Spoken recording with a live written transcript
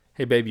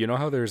Hey babe, you know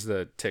how there's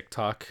the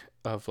TikTok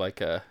of like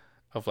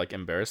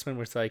embarrassment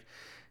where it's like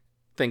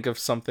think of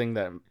something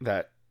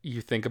that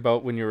you think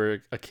about when you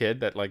were a kid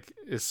that like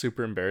is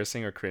super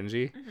embarrassing or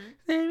cringy. Mm-hmm.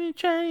 Let me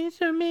try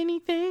so many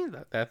things.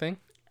 That thing.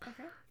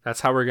 Okay. That's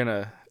how we're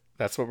gonna.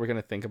 That's what we're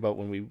gonna think about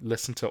when we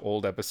listen to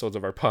old episodes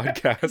of our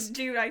podcast.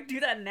 Dude, I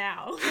do that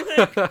now.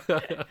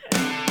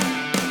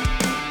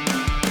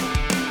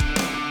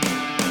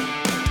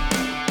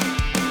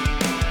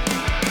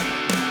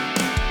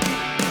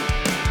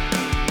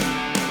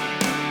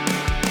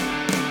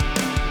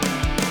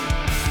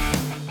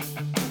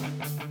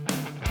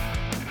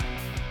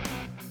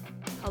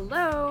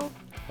 Hello.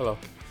 Hello.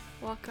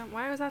 Welcome.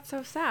 Why was that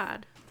so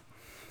sad?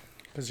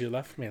 Because you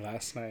left me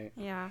last night.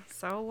 Yeah,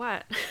 so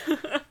what?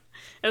 It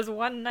was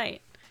one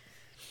night.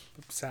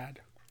 I'm sad.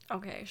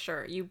 Okay,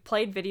 sure. You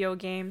played video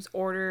games,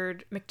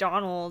 ordered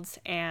McDonald's,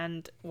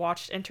 and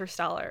watched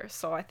Interstellar,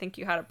 so I think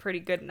you had a pretty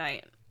good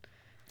night.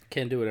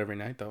 Can't do it every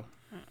night though.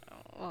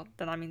 Well,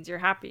 then that means you're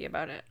happy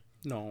about it.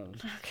 No.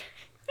 Okay.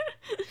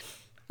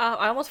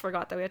 I almost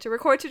forgot that we had to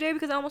record today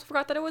because I almost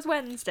forgot that it was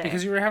Wednesday.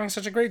 Because you were having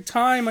such a great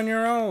time on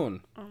your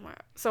own. Oh my!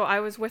 So I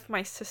was with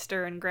my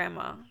sister and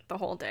grandma the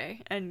whole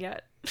day, and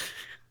yet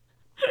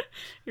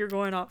you're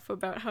going off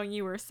about how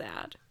you were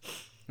sad.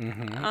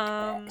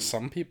 Mm-hmm.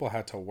 Some people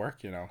had to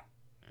work, you know.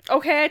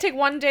 Okay, I take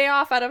one day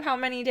off out of how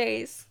many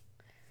days?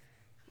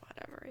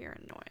 Whatever, you're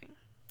annoying.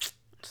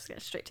 Just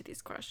get straight to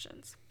these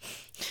questions.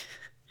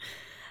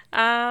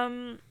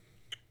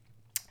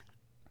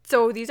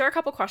 So these are a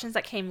couple questions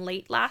that came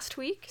late last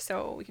week,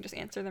 so we can just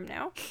answer them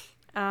now.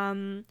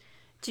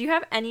 Do you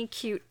have any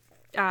cute,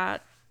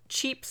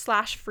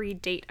 cheap/free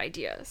date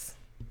ideas?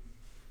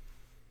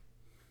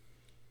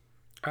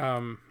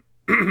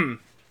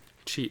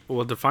 Cheap.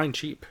 Well, define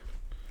cheap.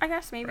 I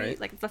guess maybe Right.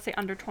 like let's say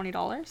under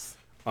 $20.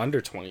 Under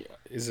 20.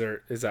 Is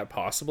that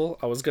possible?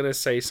 I was gonna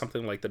say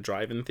something like the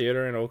drive-in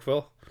theater in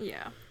Oakville.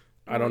 Yeah.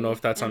 I don't know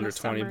if that's In under the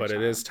 20, but it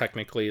summertime. is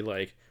technically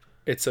like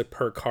it's a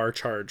per car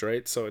charge,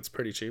 right? So it's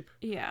pretty cheap.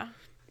 Yeah.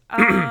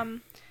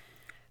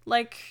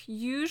 Like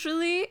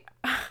usually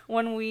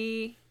when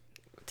we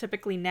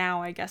typically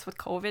now, I guess with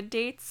COVID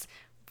dates,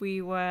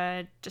 we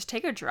would just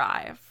take a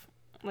drive.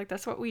 Like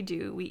that's what we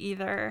do. We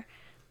either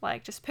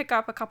like just pick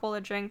up a couple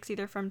of drinks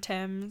either from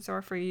Tim's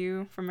or for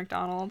you from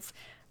McDonald's.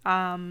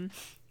 And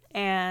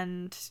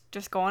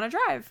just go on a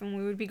drive, and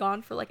we would be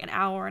gone for like an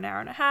hour and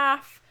a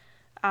half.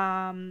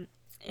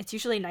 It's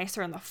usually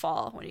nicer in the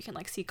fall when you can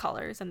like see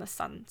colors and the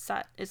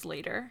sunset is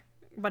later.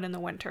 But in the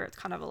winter, it's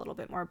kind of a little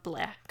bit more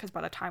bleh because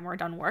by the time we're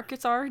done work,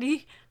 it's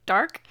already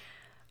dark.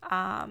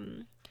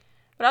 But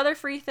other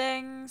free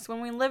things,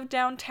 when we lived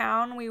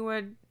downtown, we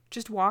would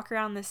just walk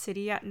around the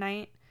city at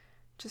night,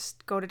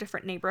 just go to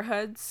different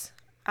neighborhoods.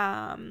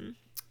 What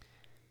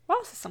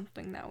else is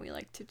something that we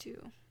like to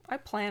do? I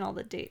plan all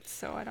the dates,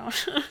 so I don't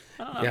know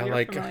if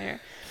you're familiar.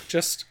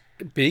 Just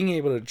being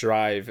able to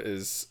drive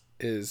is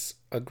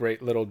a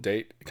great little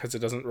date because it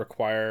doesn't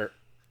require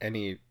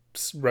any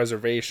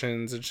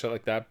reservations and shit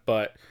like that.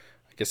 But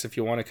I guess if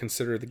you want to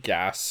consider the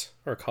gas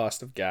or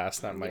cost of gas,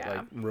 that might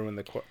like ruin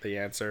the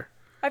answer.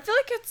 I feel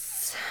like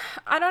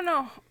I don't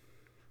know.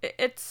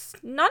 It's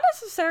not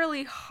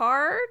necessarily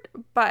hard,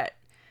 but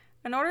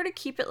in order to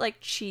keep it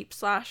like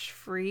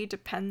cheap/free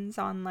depends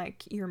on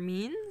like your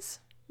means,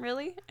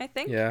 really, I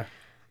think. Yeah.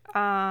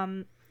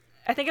 I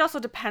think it also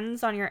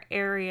depends on your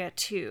area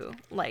too.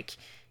 Like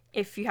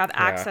if you have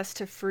access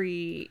to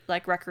free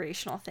like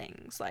recreational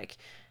things, like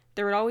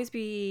there would always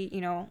be,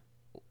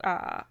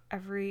 I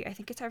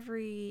think it's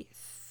every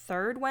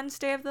third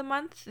Wednesday of the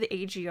month, the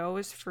AGO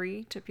is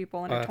free to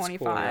people under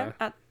 25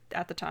 cool,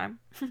 at the time.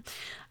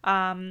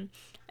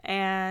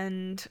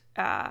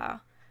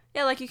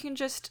 Like you can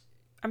just,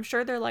 I'm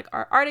sure there are like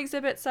art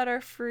exhibits that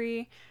are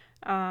free.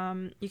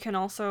 You can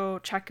also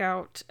check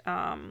out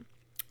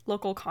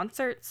local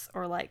concerts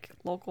or like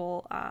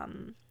local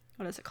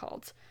what is it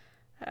called?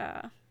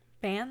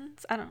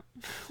 Bands? I don't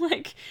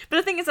like, but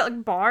the thing is that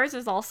like bars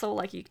is also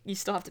like you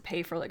still have to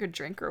pay for like a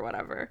drink or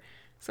whatever.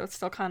 So it's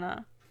still kind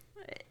of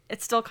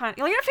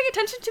you're not paying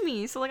attention to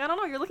me. So like I don't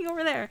know, you're looking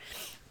over there.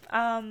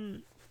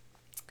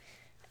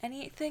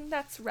 Anything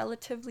that's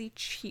relatively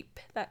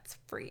cheap that's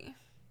free.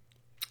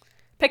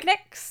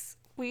 Picnics.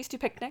 We used to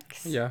do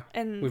picnics. Yeah.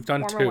 In we've done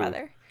warmer two.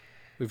 weather.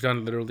 We've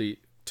done literally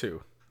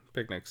 2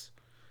 picnics.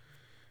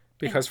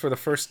 Because for the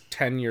first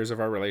 10 years of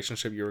our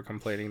relationship, you were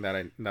complaining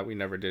that we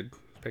never did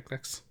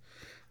picnics.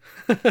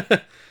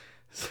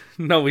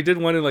 No, we did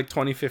one in like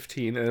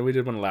 2015, and then we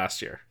did one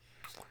last year.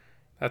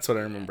 That's what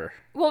I remember.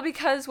 Well,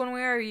 because when we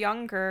were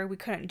younger, we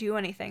couldn't do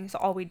anything, so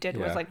all we did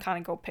was like kind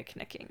of go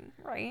picnicking,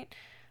 right?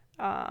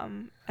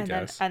 And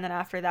then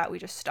after that, we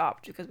just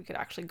stopped because we could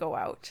actually go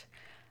out.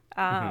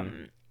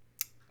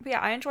 But yeah,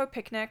 I enjoy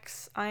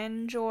picnics. I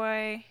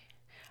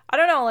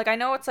don't know, like I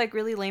know it's like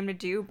really lame to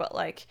do, but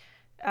like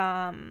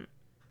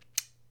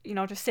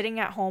just sitting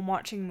at home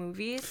watching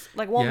movies,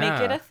 like we'll make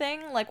it a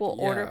thing, like we'll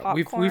order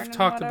popcorn. We've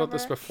talked about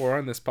this before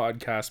on this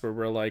podcast where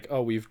we're like,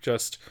 oh, we've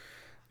just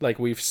like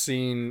we've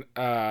seen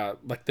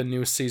like the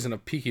new season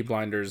of Peaky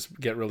Blinders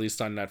get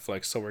released on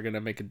Netflix, so we're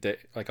gonna make a day,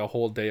 like a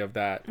whole day of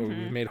that. Where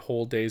we've made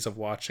whole days of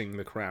watching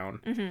The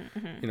Crown.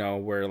 You know,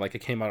 where like it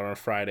came out on a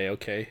Friday.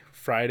 Okay,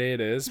 Friday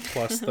it is,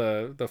 plus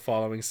the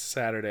following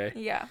Saturday.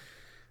 Yeah.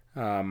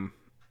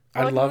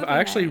 I like a love. movie I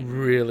actually night.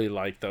 really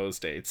like those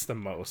dates the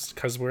most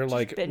because we're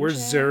like we're binge it.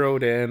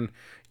 zeroed in.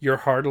 You're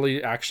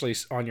hardly actually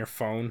on your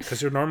phone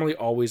because you're normally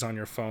always on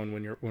your phone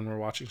when we're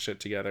watching shit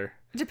together.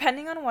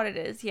 Depending on what it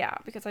is, yeah,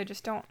 because I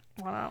just don't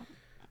want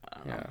to.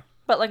 Yeah.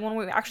 But like when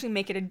we actually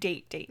make it a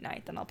date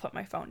night, then I'll put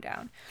my phone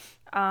down.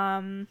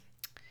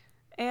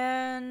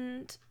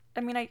 And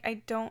I mean, I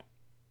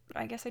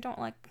guess I don't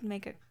like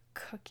make a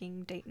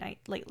cooking date night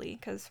lately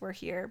because we're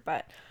here,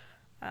 but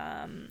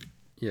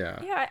Yeah.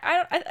 yeah,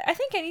 I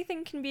think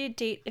anything can be a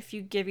date if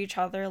you give each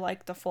other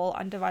like the full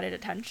undivided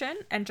attention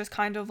and just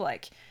kind of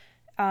like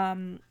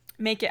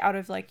make it out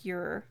of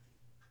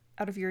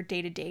your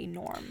day-to-day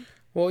norm.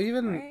 Well,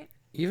 Right?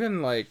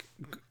 even like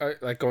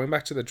going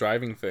back to the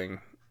driving thing,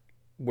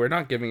 we're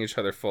not giving each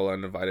other full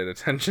undivided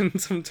attention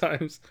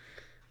sometimes.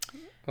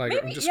 Like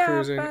Maybe, I'm just yeah,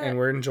 cruising but- and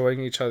we're enjoying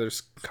each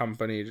other's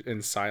company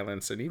in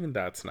silence, and even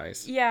that's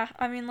nice. Yeah,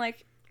 I mean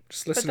like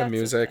Just but listen to that's the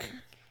music. thing.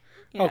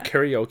 Oh, Yeah.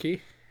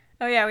 karaoke.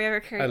 Oh yeah, we have our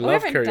karaoke. I We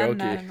love haven't done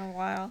that karaoke. in a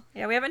while.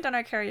 Yeah, we haven't done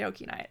our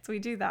karaoke nights. We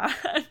do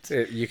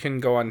that. You can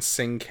go on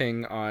Sing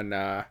King on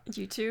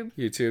YouTube.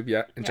 YouTube,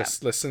 yeah, and Yeah.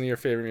 just listen to your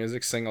favorite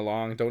music, sing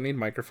along. Don't need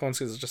microphones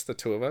because it's just the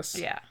two of us.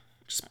 Yeah,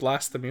 Just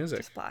blast the music.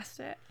 just blast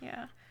it.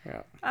 Yeah.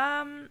 Yeah.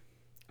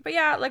 But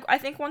yeah, like I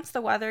think once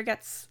the weather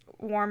gets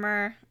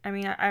warmer, I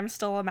mean, I'm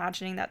still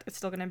imagining that it's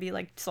still gonna be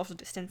like social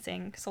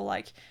distancing. So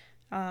like,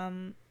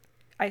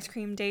 ice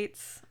cream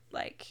dates.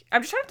 Like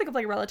I'm just trying to think of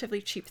like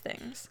relatively cheap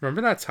things.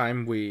 Remember that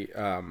time we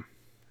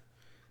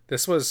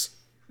this was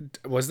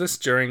this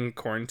during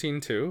quarantine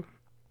too?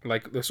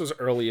 Like this was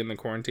early in the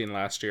quarantine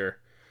last year.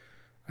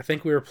 I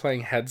think we were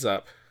playing Heads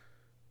Up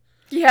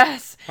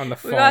Yes. on the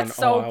phone. We got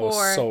so that was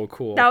bored. so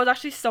cool. That was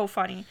actually so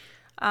funny.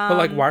 But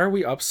like, why are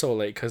we up so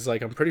late? Because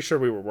like, I'm pretty sure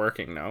we were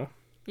working. No,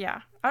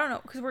 Yeah, I don't know,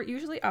 because we're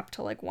usually up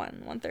till like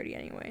 1:30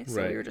 anyway, so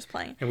Right. we were just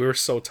playing. and we were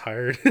so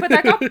tired. But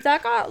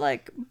that got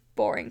like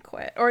boring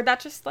quick, or that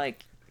just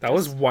like that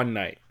was one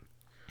night.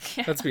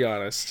 yeah. Let's be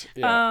honest.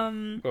 Yeah,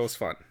 Um, it was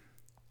fun.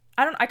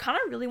 I kind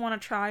of really want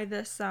to try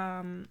this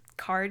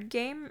card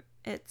game.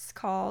 It's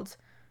called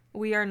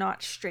We Are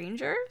Not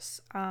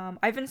Strangers.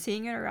 I've been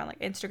seeing it around like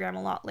Instagram a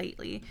lot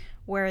lately,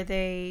 where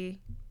they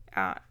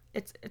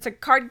it's a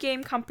card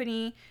game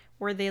company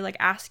where they like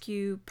ask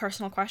you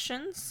personal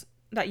questions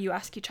that you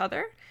ask each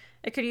other.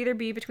 It could either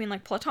be between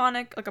like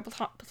platonic, like a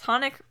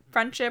platonic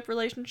friendship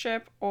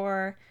relationship,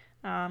 or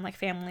like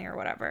family or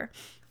whatever.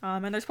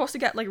 And they're supposed to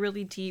get like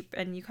really deep,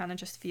 and you kind of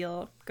just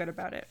feel good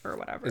about it or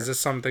whatever. Is this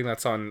something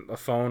that's on a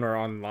phone or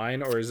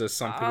online, or is this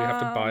something we have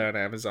to buy on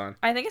Amazon?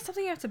 I think it's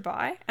something you have to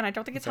buy, and I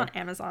don't think it's on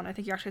Amazon. I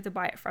think you actually have to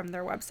buy it from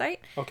their website.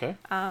 Okay.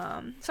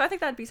 So I think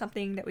that'd be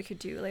something that we could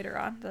do later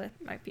on that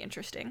might be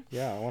interesting.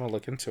 Yeah, I want to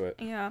look into it.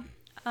 Yeah.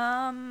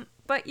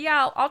 But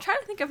yeah, I'll try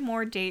to think of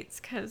more dates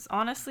because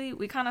honestly,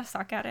 we kind of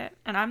suck at it,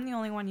 and I'm the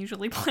only one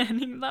usually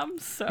planning them.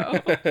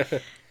 So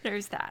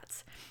there's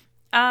that.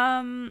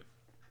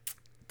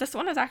 This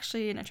one is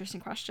actually an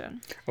interesting question.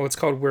 Oh, it's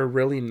called We're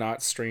Really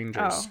Not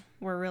Strangers. Oh,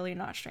 we're really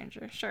not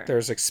strangers. Sure.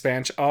 There's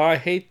expansion. Oh, I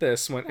hate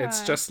this when it's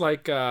Why? just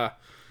like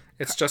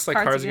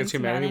Cards Against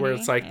Humanity, where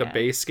it's like the Yeah.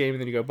 base game, and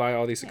then you go buy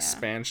all these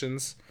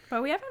expansions.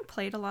 But we haven't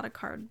played a lot of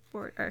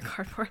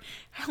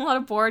a lot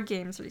of board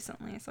games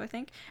recently. So I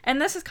think,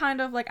 and this is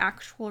kind of like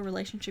actual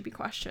relationshipy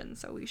questions.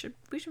 So we should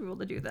be able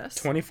to do this.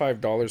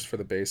 $25 for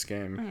the base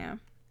game. Yeah.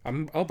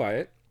 I'll buy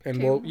it, and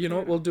Okay, we'll we'll do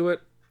it. we'll do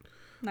it.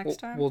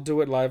 Next time. We'll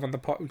do it live on the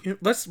pod.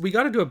 We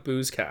got to do a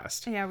booze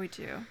cast. Yeah, we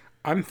do.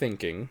 I'm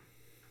thinking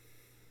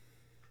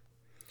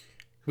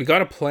we got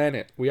to plan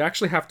it. We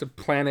actually have to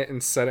plan it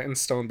and set it in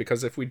stone,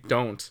 because if we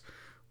don't,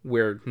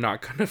 we're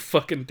not gonna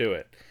fucking do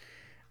it.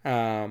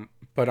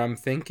 But I'm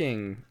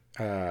thinking,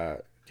 do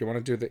you want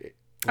to do the?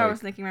 I was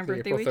thinking my the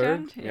birthday April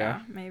 3rd? weekend.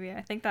 Yeah, maybe.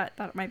 I think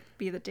that might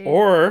be the date.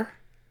 Or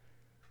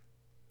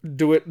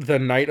do it the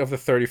night of the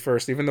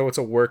 31st, even though it's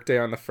a work day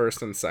on the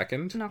 1st and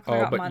 2nd. No, 'cause I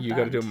got but month you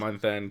got to do a end.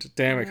 month end.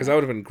 Damn it, because that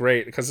would have been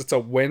great. Because it's a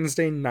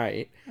Wednesday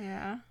night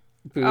Yeah.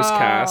 booze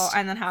cast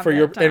and then have for it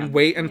your done. and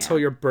wait until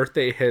Yeah. your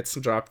birthday hits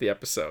and drop the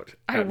episode.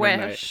 I at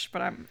midnight. wish,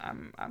 but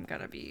I'm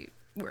gonna be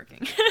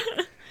working.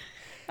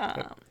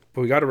 But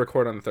we got to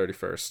record on the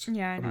 31st.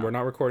 Yeah, I And know. we're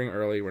not recording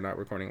early. We're not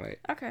recording late.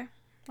 Okay,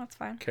 that's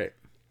fine. Okay.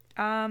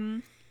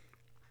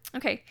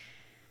 Okay,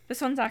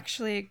 this one's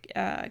actually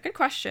a good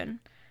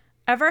question.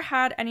 Ever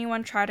had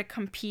anyone try to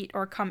compete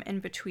or come in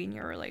between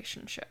your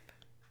relationship?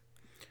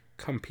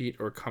 Compete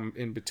or come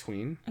in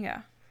between?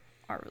 Yeah,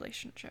 our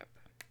relationship.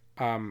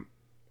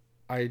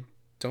 I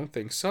don't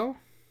think so.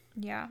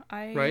 Yeah,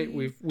 Right?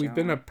 We've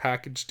been a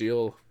package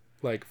deal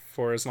like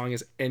for as long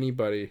as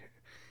anybody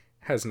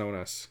has known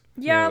us.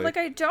 Yeah, nearly. like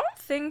I don't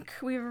think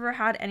we've ever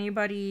had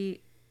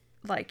anybody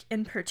like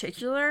in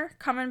particular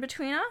come in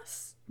between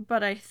us,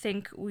 but I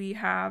think we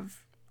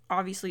have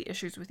obviously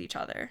issues with each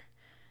other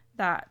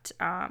that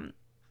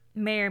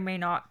may or may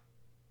not.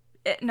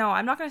 No,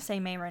 I'm not gonna say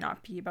may or may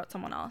not be about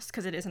someone else,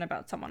 because it isn't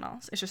about someone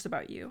else. It's just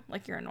about you.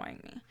 Like, you're annoying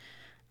me.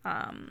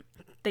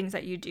 Things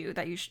that you do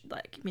that you should,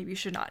 like, maybe you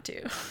should not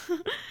do.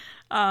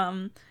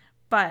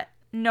 But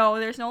no,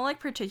 there's no like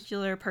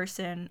particular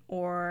person,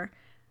 or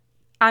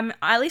I'm,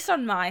 at least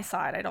on my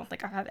side, I don't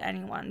think I've had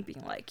anyone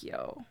being like,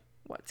 yo,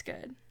 what's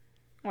good?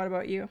 What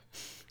about you?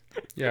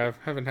 Yeah,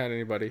 I haven't had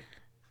anybody.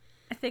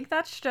 I think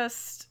that's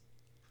just,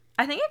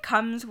 I think it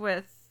comes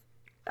with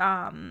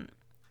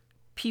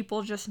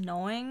people just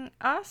knowing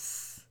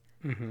us.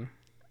 Mm-hmm.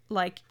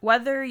 Like,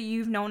 whether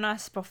you've known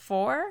us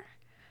before,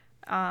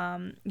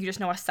 you just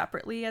know us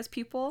separately as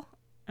people,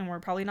 and we're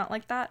probably not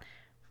like that,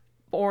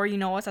 or you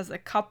know us as a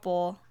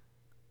couple,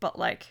 but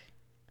like,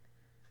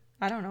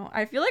 I don't know.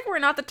 I feel like we're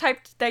not the type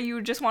that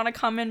you just want to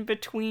come in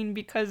between,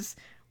 because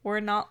we're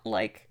not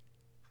like,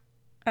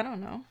 I don't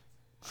know.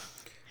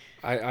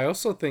 I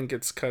also think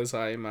it's because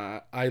I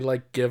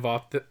like give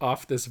off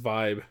this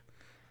vibe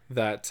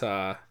that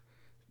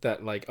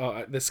that like,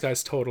 oh, this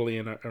guy's totally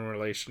in a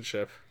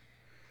relationship,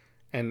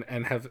 and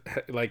have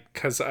like,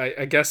 because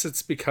I guess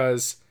it's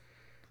because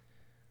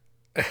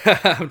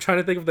I'm trying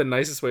to think of the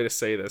nicest way to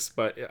say this,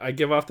 but I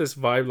give off this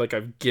vibe like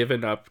I've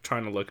given up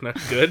trying to look not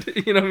good.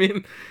 You know what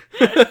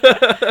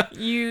I mean?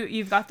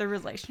 You've got the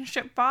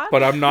relationship vibe,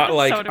 but I'm not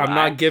like, So do I'm I.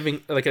 not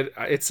giving like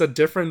it's a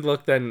different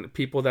look than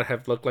people that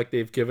have looked like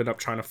they've given up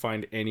trying to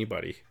find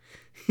anybody.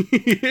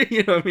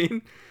 You know what I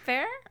mean?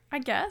 Fair, I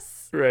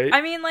guess. Right.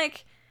 I mean,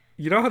 like,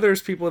 You know how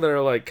there's people that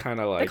are like kind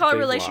of like, they call it they've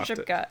relationship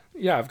lost it. gut.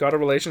 Yeah, I've got a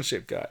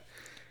relationship gut,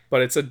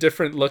 but it's a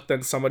different look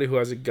than somebody who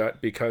has a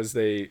gut because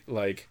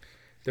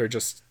they're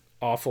just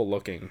awful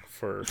looking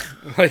for,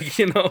 like,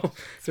 you know,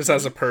 just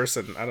as a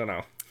person. I don't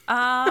know.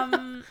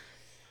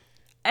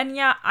 And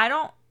yeah, I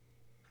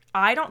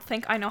don't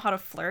think I know how to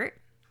flirt.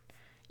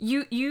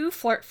 You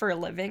flirt for a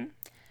living.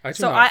 I do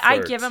So not I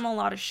flirt. give him a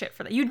lot of shit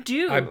for that. You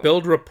do. I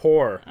build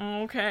rapport.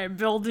 Okay,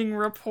 building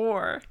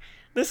rapport.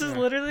 This is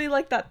literally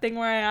like that thing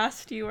where I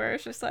asked you, where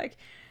it's just like,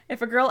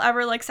 if a girl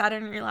ever like sat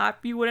in your lap,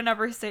 you wouldn't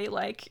ever say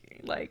like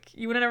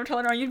you wouldn't ever tell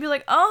her no. You'd be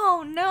like,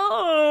 oh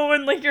no,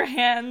 and like your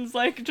hands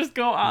like just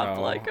go up,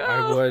 No, like, oh.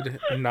 I would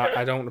not.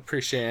 I don't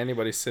appreciate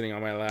anybody sitting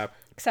on my lap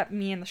Except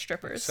me and the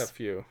strippers. except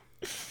you.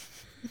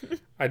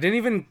 I didn't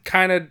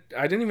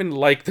even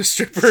like the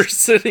stripper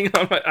sitting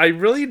on my. I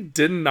really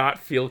did not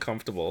feel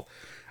comfortable.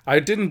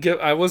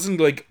 I wasn't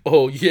like,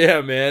 oh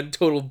yeah, man,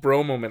 total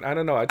bro moment. I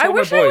don't know. I I told my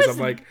wish boys, I was I'm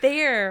like,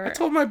 there. I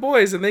told my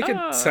boys, and they could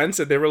Oh. sense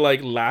it. They were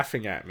like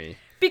laughing at me.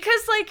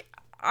 Because like,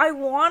 I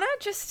wanna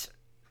just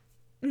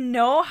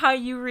know how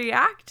you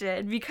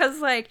reacted, because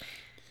like,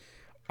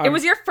 it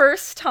was your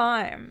first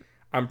time.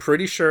 I'm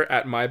pretty sure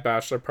at my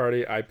bachelor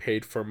party, I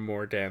paid for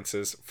more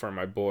dances for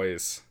my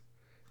boys.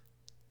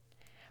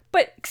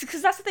 But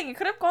because that's the thing, it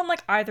could have gone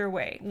like either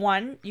way.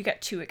 One, you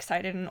get too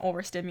excited and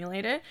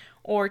overstimulated,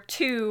 or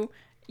two,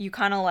 you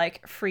kind of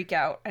like freak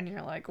out and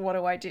you're like, what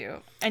do I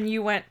do? And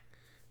you went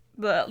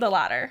the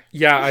latter.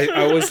 Yeah,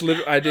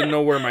 I didn't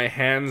know where my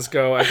hands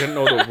go. I didn't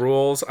know the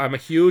rules. I'm a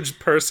huge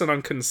person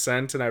on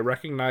consent, and I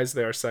recognize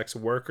they are sex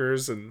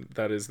workers, and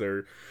that is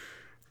their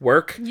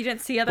work. You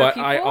didn't see other But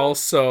people? I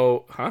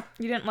also,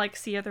 You didn't like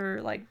see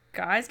other like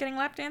guys getting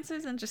lap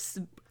dances and just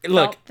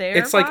look, felt their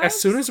it's like as vibes?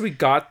 soon as we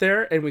got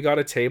there and we got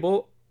a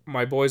table,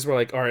 my boys were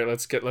like, all right,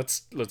 let's get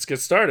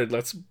started.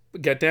 Let's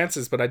get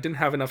dances. But I didn't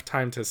have enough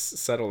time to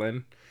settle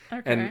in.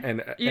 Okay.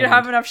 And you didn't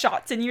have enough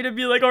shots in you to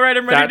be like, all right,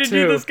 I'm ready That to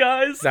do too. this,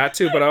 guys. That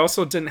too, but I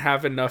also didn't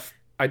have enough.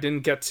 I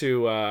didn't get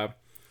to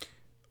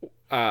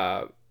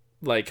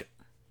like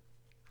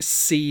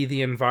see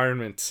the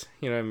environment.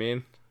 You know what I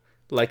mean?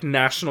 Like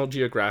National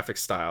Geographic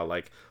style.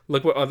 Like,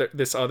 look what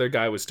this other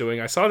guy was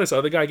doing. I saw this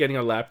other guy getting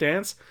a lap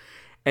dance,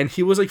 and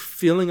he was like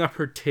feeling up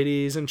her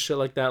titties and shit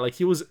like that. Like,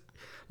 he was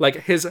like,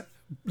 his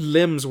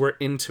limbs were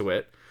into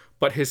it,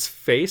 but his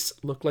face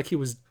looked like he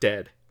was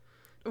dead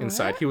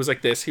inside. What? He was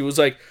like this. He was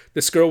like,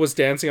 this girl was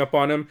dancing up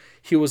on him.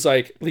 He was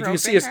like you can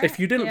see his, Groping if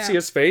you her? didn't see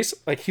his face,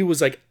 like, he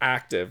was like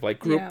active,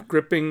 like Yeah.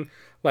 gripping,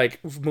 like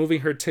moving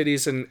her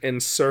titties in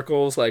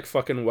circles, like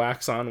fucking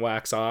wax on,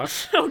 wax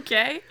off.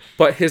 Okay.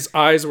 But his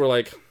eyes were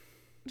like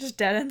Just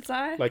dead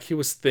inside. he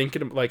was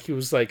thinking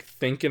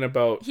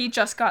about He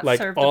just got like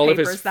served all the of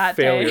papers his that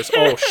failures.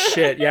 day. Oh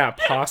shit, yeah,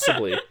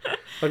 possibly.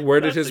 Like, where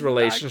did That's his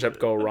relationship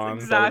go that's wrong?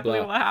 Exactly Blah,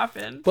 blah, blah. what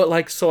happened. But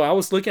like, so I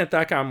was looking at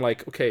that guy. I'm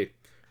like, okay,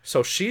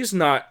 so she's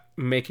not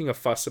making a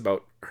fuss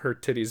about her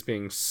titties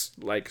being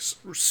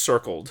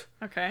circled.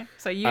 Okay,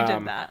 so you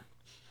did that.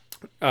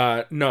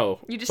 No,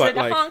 You just but said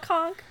like, honk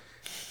honk.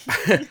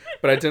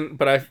 but I didn't.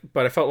 But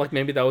I felt like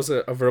maybe that was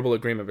a verbal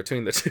agreement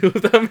between the two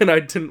of them, and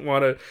I didn't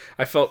want to.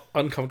 I felt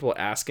uncomfortable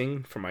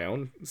asking for my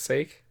own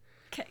sake.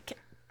 Can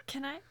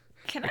I?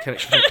 Can I? Can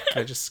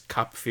I just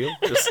cop a feel?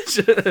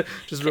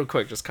 Just real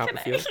quick, just cop a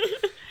feel.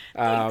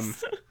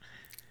 Thanks.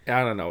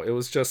 I don't know. It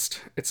was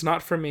just, it's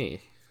not for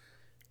me.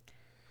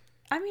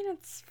 I mean,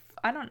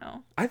 I don't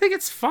know. I think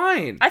it's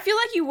fine. I feel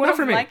like you would Not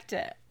for have me. liked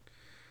it.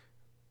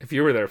 If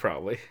you were there,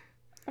 probably.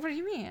 What do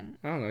you mean?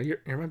 I don't know.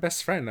 You're my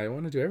best friend. I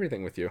want to do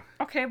everything with you.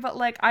 Okay, but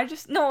like I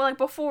just no, like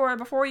before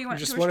you went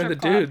Just to a one of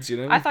strip the club, dudes, you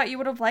know. I thought you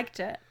would have liked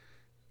it.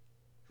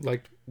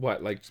 Like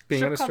what? Like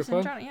being at a strip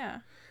club? Yeah.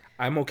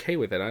 I'm okay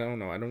with it. I don't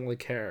know. I don't really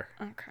care.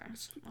 Okay.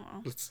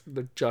 Well.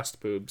 They're just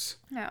boobs.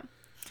 Yeah.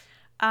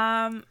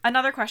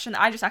 Another question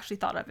that I just actually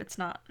thought of, it's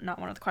not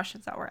one of the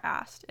questions that were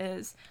asked,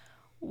 is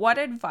what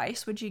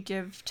advice would you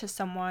give to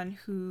someone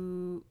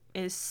who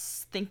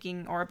is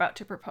thinking or about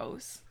to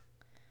propose?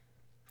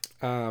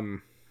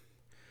 To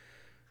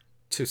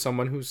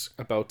someone who's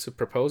about to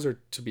propose or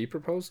to be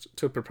proposed?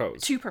 To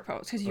propose. To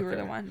propose, because you were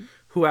the one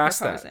who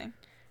asked proposing.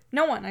 That?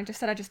 No one. I just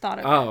thought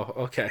of it. Oh,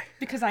 okay.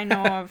 Because I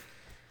know of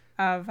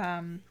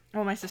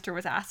well, my sister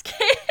was asking.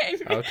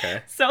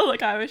 Okay. So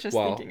like I was just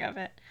thinking of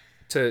it.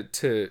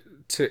 To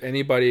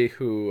anybody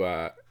who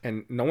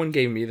and no one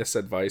gave me this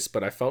advice,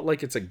 but I felt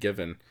like it's a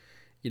given.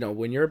 You know,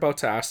 when you're about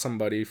to ask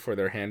somebody for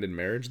their hand in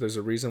marriage, there's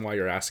a reason why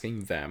you're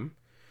asking them.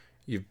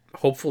 You've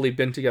hopefully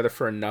been together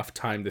for enough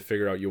time to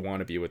figure out you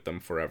want to be with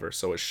them forever.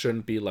 So there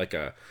shouldn't be like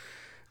a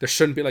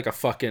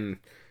fucking,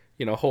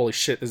 you know, holy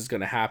shit, this is going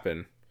to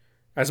happen.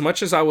 As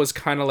much as I was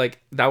kind of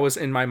like, that was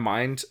in my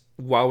mind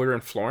while we were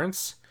in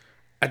Florence,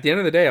 at the end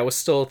of the day, I was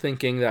still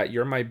thinking that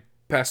you're my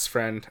best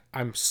friend.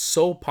 I'm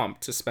so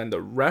pumped to spend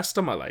the rest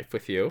of my life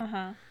with you.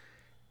 Uh-huh.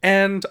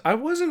 And I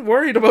wasn't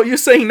worried about you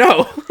saying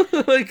no.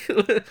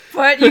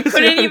 But you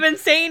couldn't even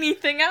say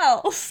anything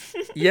else.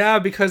 Yeah,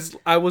 because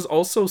I was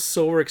also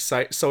so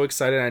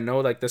excited. I know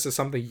like this is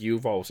something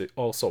you've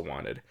also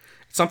wanted.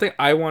 It's something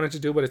I wanted to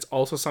do, but it's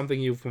also something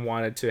you've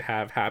wanted to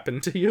have happen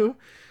to you.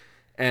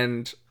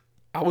 And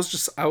I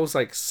was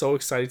like so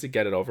excited to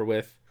get it over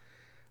with.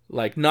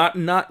 Like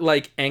not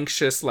like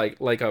anxious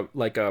like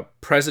a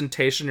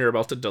presentation you're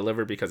about to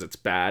deliver because it's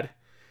bad.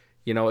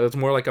 You know, it was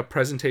more like a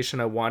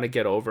presentation I want to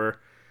get over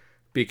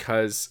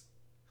because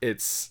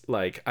it's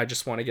like I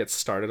just want to get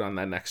started on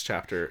that next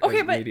chapter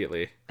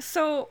immediately.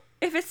 So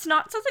if it's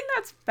not something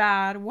that's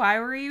bad, why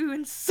were you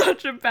in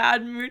such a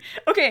bad mood?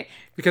 Okay.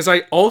 Because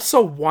I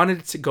also wanted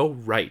it to go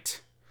right.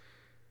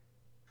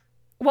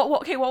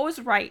 What was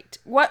right?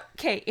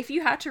 If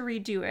you had to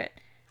redo it,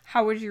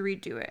 how would you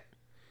redo it?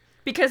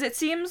 Because it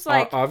seems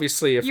like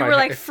obviously if you were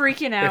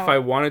freaking out. If I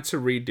wanted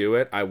to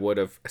redo it, I would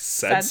have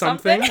said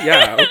something.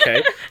 Yeah,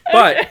 okay.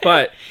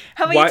 But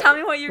how about you tell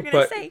me what you're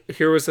gonna say?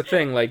 Here was the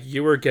thing, like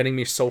you were getting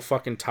me so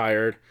fucking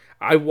tired.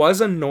 I was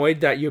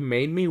annoyed that you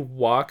made me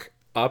walk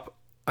up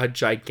a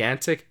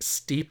gigantic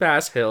steep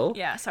ass hill.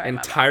 Yeah, sorry.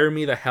 And tire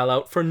me the hell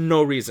out for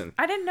no reason.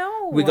 I didn't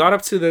know. We got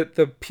up to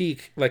the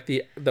peak, like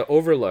the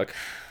overlook,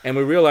 and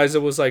we realized it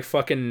was like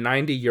fucking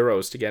 90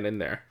 euros to get in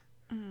there.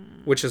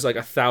 Which is like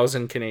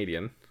 1,000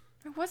 Canadian.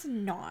 It was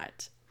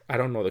not. I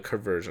don't know the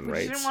conversion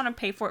rates. We didn't want to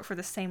pay for it for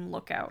the same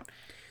lookout.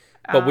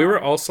 But we were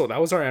also,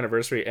 that was our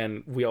anniversary,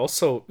 and we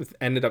also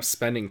ended up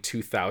spending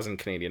 2,000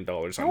 Canadian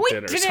dollars on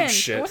dinner or some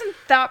shit. It wasn't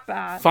that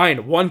bad.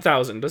 Fine,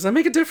 1,000. Does that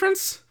make a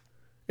difference?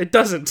 It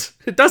doesn't.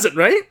 It doesn't,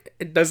 right?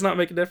 It does not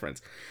make a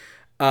difference.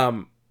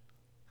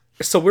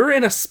 So we were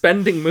in a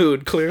spending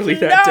mood clearly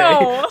that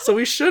day. So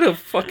we should have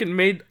fucking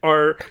made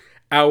our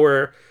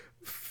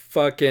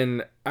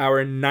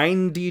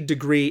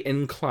 90-degree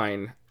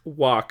incline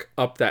walk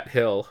up that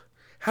hill.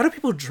 How do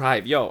people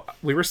drive? Yo,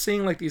 we were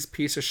seeing like these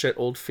piece of shit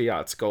old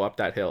Fiats go up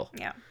that hill.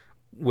 Yeah.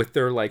 With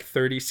their like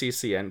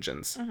 30cc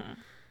engines. Mm-hmm.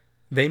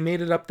 They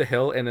made it up the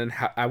hill, and then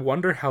I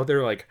wonder how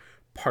their like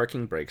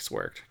parking brakes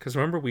worked. Because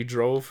remember we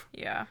drove.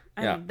 Yeah.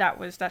 And that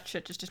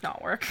shit just does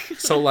not work.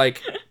 So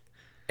like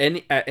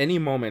at any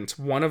moment,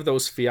 one of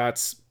those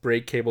Fiat's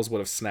brake cables would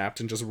have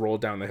snapped and just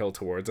rolled down the hill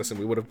towards us, and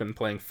we would have been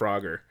playing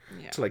Frogger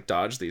to like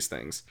dodge these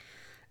things.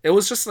 It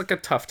was just like a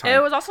tough time.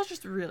 It was also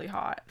just really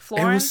hot.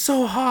 It was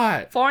so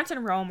hot. Florence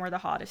and Rome were the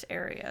hottest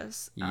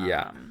areas.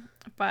 Yeah.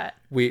 But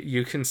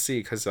you can see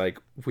because like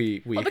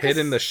we hid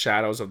in the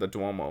shadows of the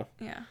Duomo.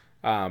 Yeah.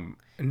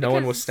 No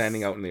one was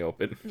standing out in the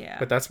open. Yeah.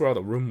 But that's where all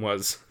the room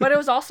was. But it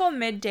was also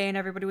midday and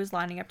everybody was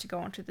lining up to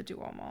go into the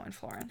Duomo in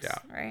Florence. Yeah.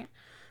 Right?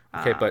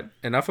 Okay, but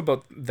enough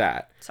about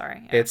that.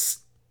 Sorry. Yeah. It's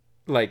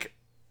like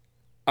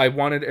I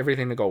wanted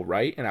everything to go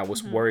right, and I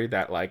was worried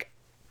that like,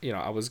 you know,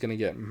 I was gonna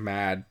get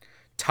mad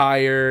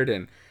tired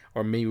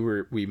or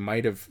maybe we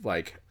might have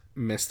like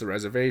missed the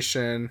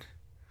reservation.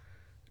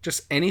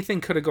 Just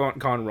anything could have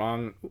gone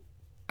wrong,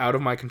 out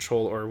of my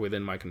control or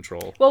within my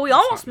control. Well, we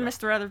almost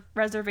missed the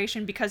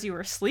reservation because you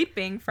were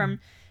sleeping from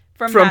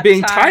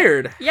being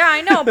tired. Yeah, I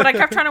know, but I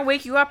kept trying to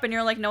wake you up and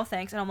you're like, no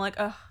thanks, and I'm like,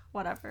 ugh,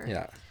 whatever.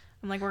 Yeah.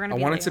 I'm like, we're gonna. I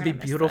want it to be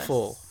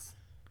beautiful.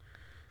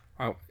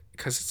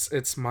 Because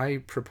it's my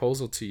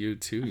proposal to you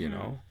too, you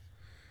know.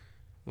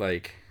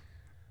 Like,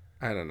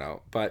 I don't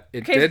know, but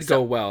it did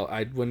go well.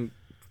 I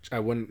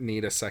wouldn't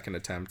need a second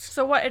attempt.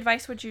 So what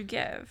advice would you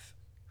give?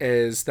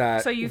 Is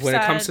that when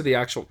it comes to the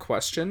actual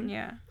question,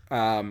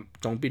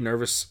 don't be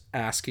nervous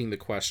asking the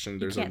question.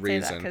 There's a reason. You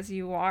can't say that because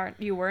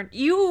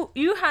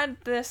you had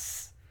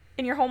this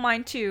in your whole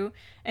mind too,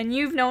 and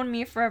you've known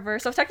me forever.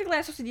 So technically,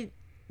 I'm supposed to be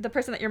the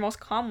person that you're most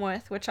calm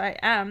with, which I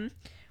am.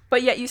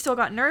 But yet you still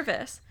got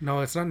nervous.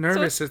 No, it's not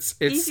nervous. It's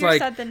easier like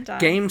said than done.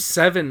 game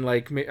 7.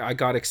 Like I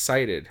got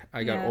excited.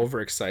 I got Yeah.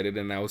 overexcited,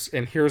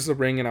 and here's the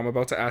ring, and I'm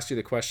about to ask you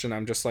the question.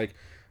 I'm just like,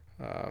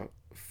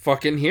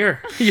 fucking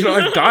here.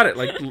 I've got it.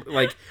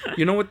 Like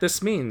you know what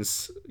this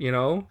means. You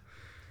know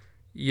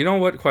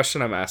what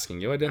question I'm asking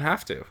you. I didn't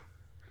have to.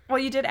 Well,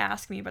 you did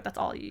ask me, but that's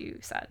all you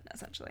said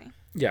essentially.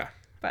 Yeah.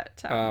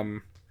 But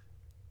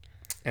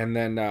And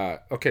then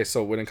okay,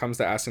 so when it comes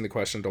to asking the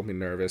question, don't be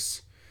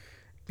nervous.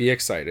 Be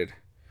excited.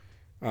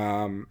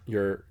 And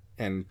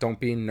don't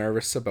be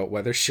nervous about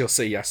whether she'll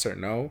say yes or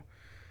no.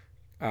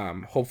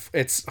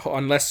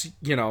 Unless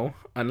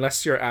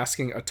you're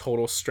asking a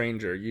total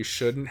stranger, you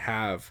shouldn't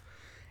have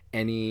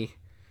any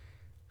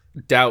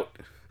doubt,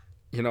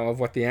 of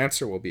what the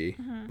answer will be.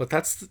 Mm-hmm. But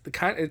that's the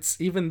kind. It's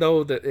even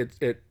though that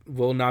it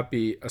will not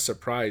be a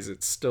surprise,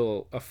 it's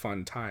still a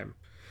fun time,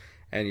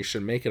 and you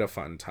should make it a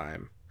fun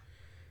time.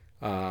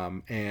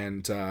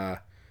 And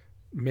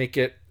make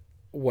it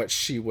what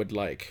she would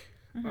like.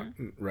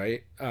 Mm-hmm.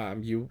 Right?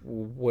 You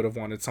would have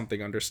wanted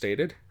something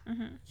understated.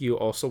 Mm-hmm. You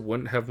also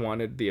wouldn't have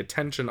wanted the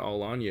attention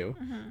all on you,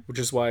 Mm-hmm. which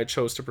is why I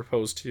chose to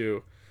propose to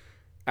you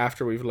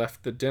after we've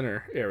left the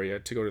dinner area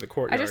to go to the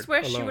courtyard. I just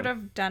wish alone. you would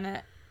have done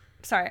it.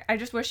 Sorry, I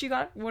just wish you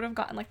would have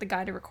gotten like the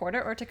guy to record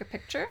it or take a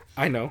picture,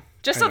 I know.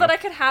 just so that I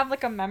could have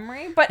like a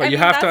memory. But But I you mean,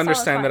 have to that's all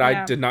understand fine, that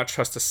yeah. I did not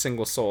trust a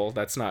single soul.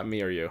 That's not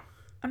me or you.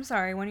 I'm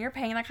sorry, when you're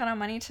paying that kind of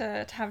money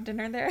to have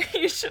dinner there,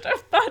 you should have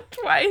thought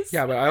twice.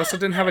 Yeah, but I also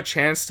didn't have a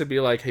chance to be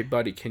like, hey,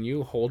 buddy, can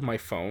you hold my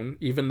phone?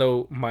 Even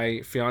though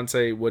my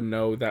fiance would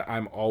know that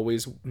I'm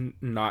always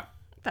not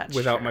That's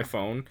without true. my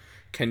phone.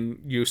 Can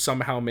you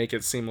somehow make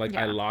it seem like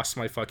I Yeah. lost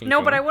my fucking No,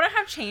 phone? but I wouldn't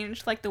have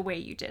changed like the way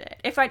you did it.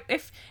 If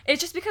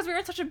it's just because we were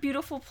in such a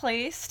beautiful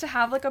place, to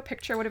have like a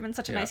picture would have been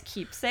such a Yeah. nice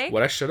keepsake.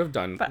 What I should have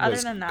done But other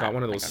was than that, got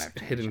one of I those wouldn't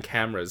have changed hidden it.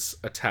 cameras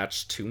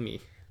attached to me.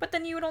 But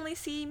then you would only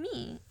see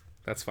me.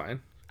 That's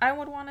fine. I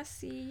would want to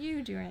see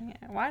you doing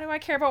it. Why do I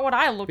care about what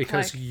I look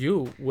Because like?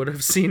 you would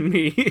have seen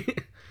me. You know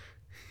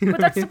But what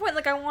I that's the mean? point.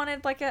 Like I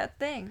wanted like a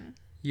thing.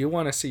 You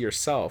want to see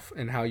yourself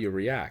and how you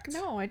react.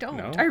 No, I don't.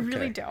 No? I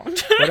really Okay. don't.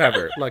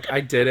 Whatever. Like,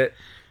 I did it.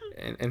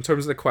 In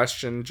terms of the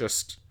question,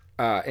 just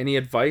any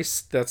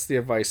advice, that's the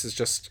advice, is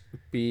just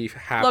be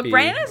happy. Look,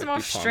 Brandon is the be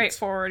most pumped.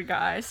 straightforward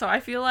guy, so I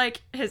feel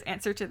like his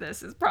answer to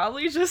this is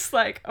probably just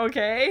like,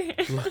 okay.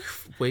 Look,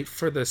 wait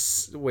for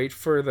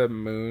the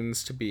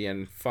moons to be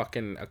in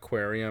fucking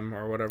aquarium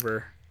or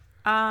whatever.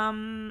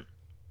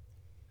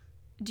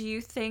 Do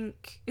you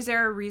think, is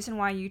there a reason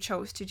why you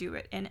chose to do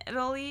it in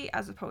Italy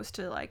as opposed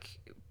to like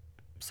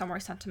somewhere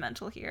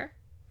sentimental here?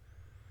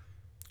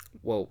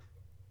 Well,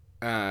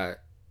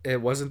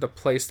 it wasn't the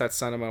place that's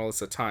sentimental, it's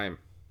the time.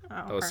 Oh,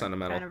 That was or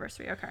sentimental.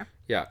 anniversary. Okay.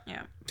 Yeah.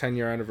 Yeah.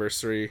 10-year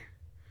anniversary.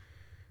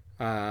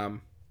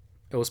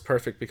 It was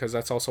perfect because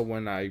that's also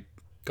when I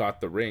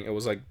got the ring. It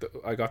was like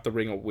I got the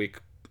ring a week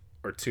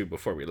or two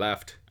before we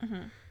left.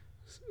 Really?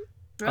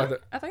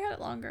 Other- I thought you had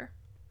it longer.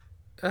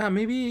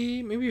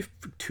 Maybe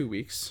 2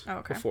 weeks Oh,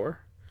 okay. before.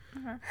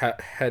 Okay.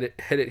 Had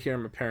it here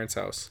in my parents'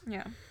 house.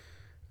 Yeah.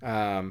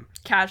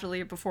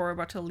 Casually before we're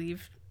about to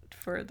leave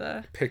for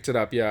the. Picked it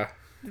up, yeah.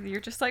 You're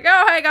just like,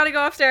 oh, hey, I gotta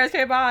go upstairs.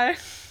 Okay, bye.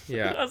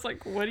 Yeah. I was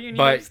like, what do you need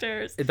But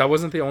upstairs? that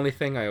wasn't the only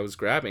thing I was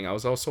grabbing. I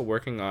was also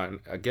working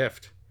on a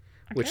gift,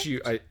 which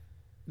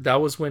that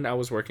was when I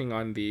was working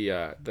on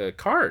the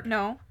card.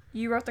 No,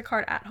 you wrote the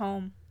card at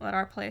home at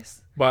our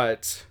place.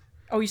 But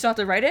Oh, you still have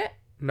to write it?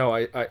 no,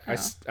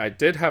 I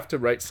did have to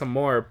write some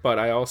more, but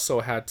I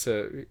also had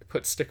to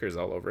put stickers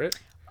all over it.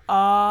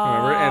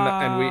 Oh.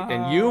 Remember?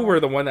 And you were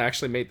the one that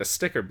actually made the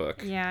sticker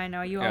book. Yeah, I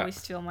know. You Yeah. always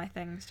steal my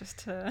things just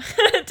to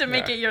to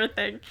make Yeah. it your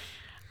thing.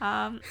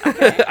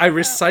 Okay. I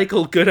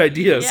recycle good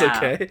ideas, Yeah.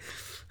 okay?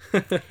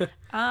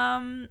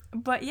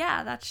 But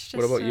yeah, that's just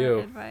What about you?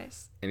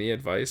 advice. Any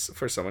advice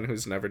for someone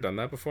who's never done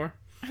that before?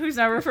 Who's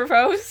never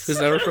proposed? Who's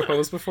never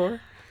proposed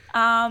before?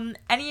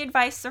 Any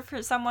advice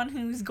for someone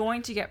who's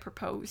going to get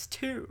proposed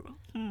to?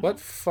 What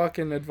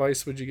fucking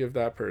advice would you give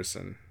that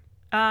person?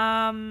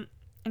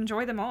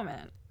 Enjoy the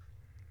moment.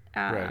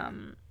 Right.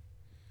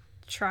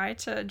 Try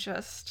to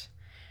just.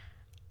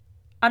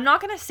 I'm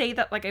not gonna say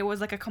that like it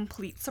was like a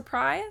complete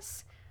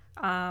surprise.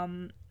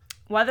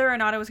 Whether or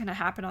not it was gonna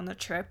happen on the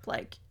trip,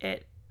 like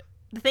it.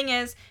 The thing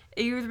is,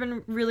 it would have been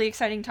a really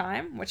exciting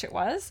time, which it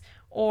was,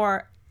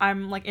 or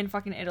I'm like in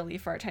fucking Italy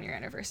for our 10-year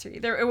anniversary.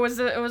 It was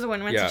a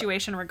win-win Yeah.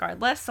 situation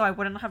regardless, so I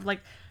wouldn't have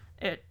like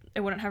it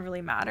wouldn't have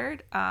really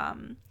mattered.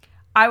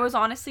 I was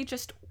honestly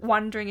just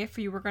wondering if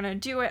you were gonna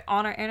do it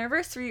on our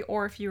anniversary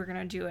or if you were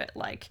gonna do it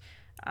like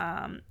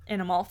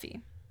in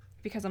Amalfi,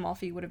 because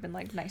Amalfi would have been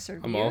like nicer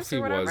views Amalfi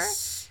or whatever.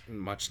 was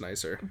much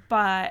nicer.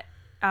 But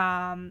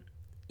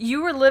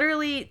you were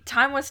literally,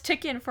 time was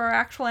ticking for our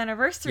actual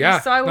anniversary. Yeah,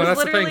 So I no, was that's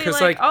the thing, literally 'cause,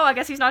 like, like, oh, I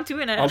guess he's not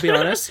doing it. I'll be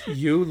honest,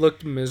 you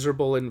looked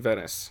miserable in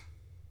Venice.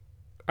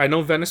 I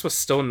know Venice was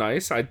still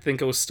nice. I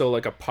think it was still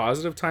like a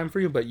positive time for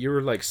you, but you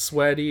were like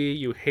sweaty.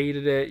 You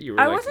hated it. You were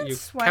I like wasn't you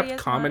sweaty kept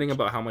as commenting much.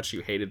 about how much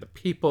you hated the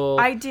people.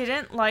 I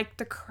didn't like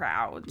the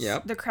crowds.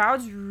 Yep. The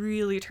crowds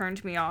really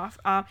turned me off.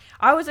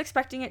 I was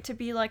expecting it to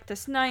be like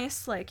this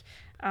nice, like,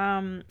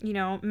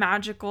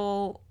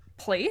 magical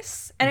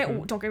place, and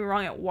it, don't get me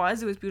wrong, it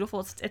was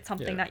beautiful. It's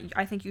something Yeah. that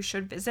I think you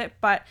should visit,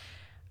 but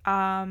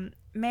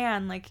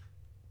man, like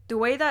the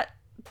way that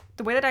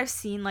I've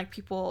seen like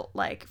people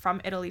like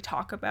from Italy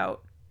talk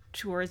about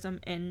tourism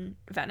in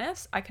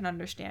Venice, I can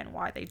understand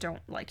why they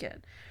don't like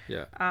it.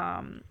 Yeah.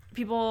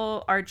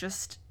 People are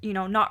just,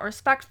 not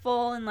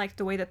respectful in like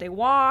the way that they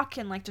walk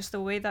and like just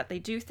the way that they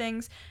do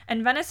things.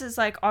 And Venice is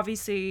like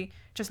obviously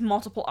just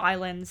multiple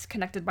islands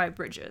connected by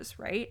bridges,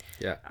 right?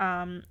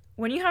 Yeah.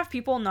 When you have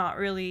people not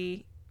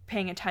really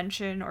paying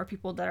attention, or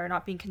people that are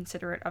not being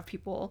considerate of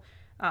people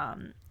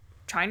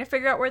trying to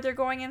figure out where they're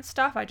going and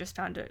stuff, I just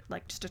found it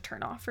like just a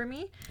turn off for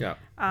me. Yeah.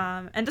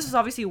 And this is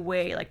obviously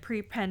way like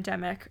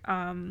pre-pandemic.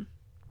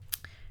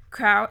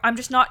 Crowd, I'm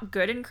just not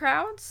good in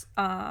crowds.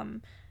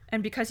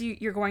 And because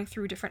you're going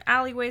through different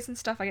alleyways and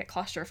stuff, I get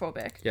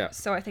claustrophobic. Yeah.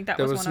 So I think that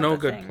There was was one no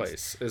of the good things.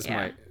 place is Yeah.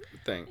 my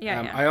thing.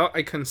 Yeah, yeah.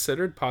 I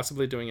considered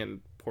possibly doing it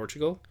in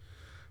Portugal,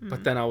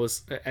 but then I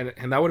was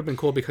and that would have been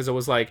cool because it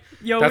was like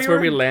Yo, that's we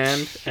where we were-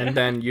 land, and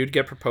then you'd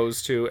get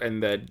proposed to,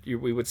 and then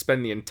we would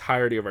spend the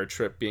entirety of our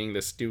trip being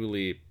this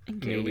newly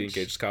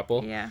engaged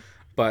couple. Yeah.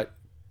 But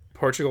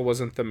Portugal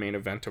wasn't the main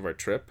event of our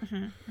trip.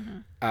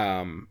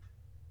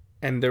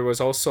 And there was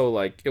also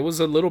like it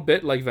was a little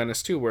bit like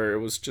Venice too, where it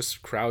was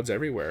just crowds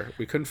everywhere.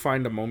 We couldn't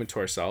find a moment to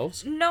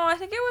ourselves. No, I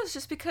think it was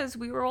just because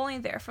we were only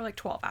there for like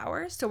 12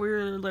 hours. So we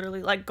were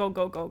literally like, go,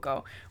 go, go,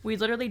 go. We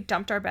literally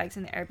dumped our bags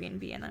in the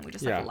Airbnb, and then we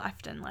just like Yeah.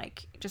 left and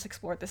like just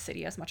explored the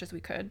city as much as we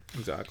could.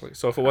 Exactly.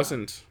 So if it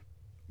wasn't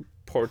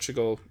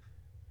Portugal,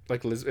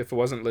 like if it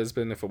wasn't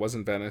Lisbon, if it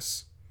wasn't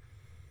Venice,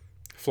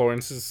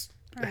 Florence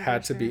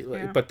had to be.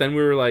 Yeah. But then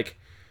we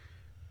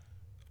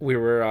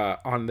were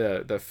on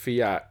the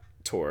Fiat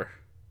tour,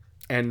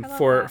 and I love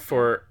for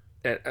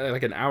that, for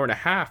like an hour and a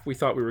half, we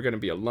thought we were going to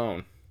be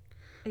alone.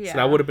 Yeah. So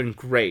that would have been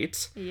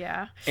great.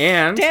 Yeah.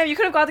 And Damn, you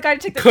could have got the guy to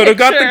take the could have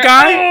got the picture.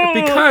 guy Oh!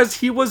 because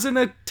he was in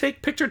a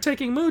picture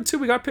taking mood too.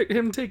 We got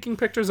him taking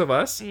pictures of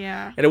us.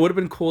 Yeah. And it would have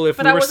been cool if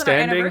But we that were wasn't our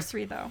standing.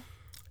 anniversary though.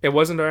 It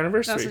wasn't our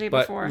anniversary, the day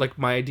but before. like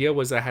my idea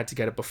was I had to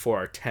get it before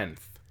our 10th.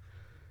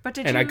 But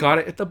And I got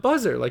it at the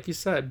buzzer, like you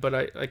said. But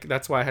I like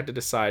that's why I had to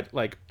decide.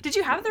 Like, Did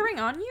you have the ring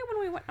on you when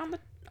we went on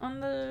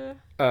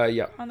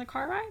yeah, the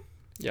car ride?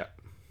 yeah.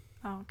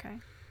 Oh, okay.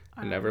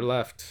 I never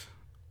left.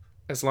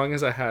 As long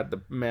as I had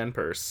the man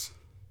purse,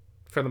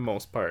 for the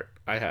most part,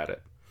 I had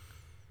it.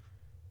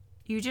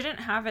 You didn't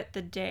have it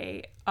the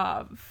day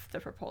of the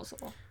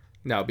proposal.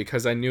 No,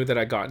 because I knew that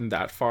I gotten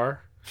that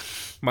far.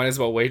 Might as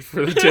well wait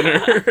for the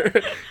dinner.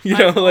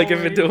 Like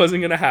if it lord.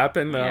 wasn't gonna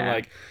happen, then I'm Yeah.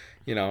 like,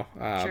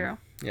 True.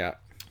 yeah,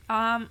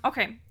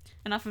 Okay.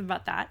 Enough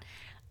about that.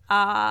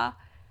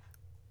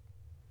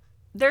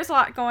 There's a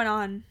lot going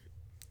on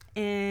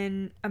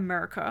in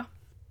America.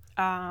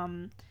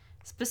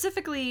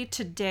 Specifically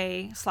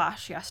today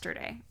 /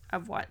 yesterday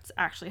of what's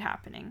actually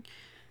happening.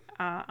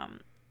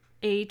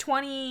 A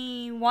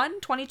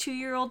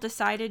 22-year-old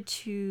decided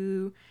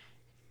to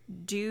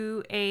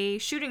do a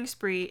shooting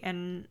spree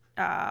in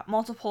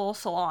multiple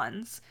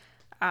salons,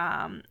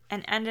 and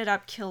ended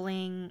up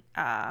killing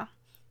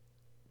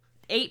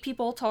 8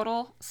 people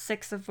total,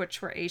 6 of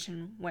which were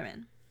Asian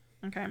women.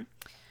 Okay.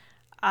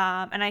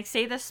 And I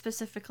say this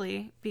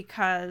specifically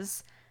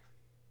because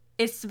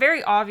it's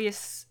very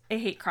obvious a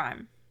hate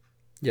crime.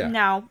 yeah.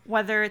 Now,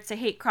 whether it's a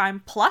hate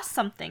crime plus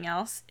something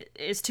else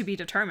is to be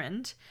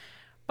determined.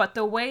 But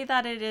the way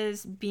that it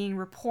is being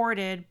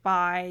reported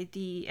by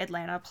the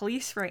Atlanta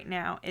police right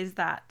now is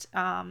that,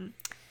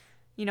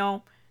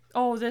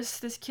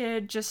 this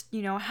kid just,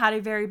 had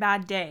a very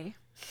bad day.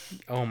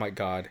 Oh my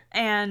god.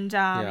 And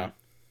Yeah.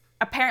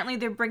 apparently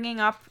they're bringing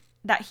up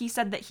that he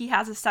said that he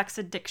has a sex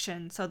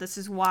addiction. So this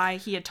is why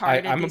he had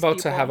targeted I'm these about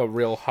to people. have a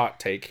real hot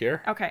take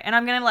here. Okay, and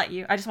I'm gonna let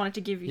you. I just wanted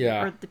to give you,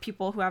 Yeah. or the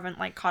people who haven't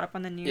like caught up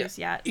on the news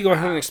yet. You go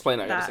ahead and explain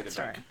that. I gotta That take a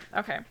story. drink.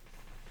 Okay.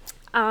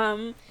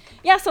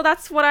 Yeah, so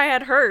that's what I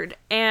had heard,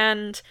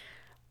 and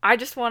I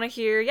just want to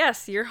hear,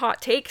 your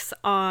hot takes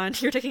on.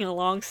 You're taking a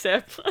long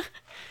sip.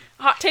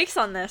 Hot takes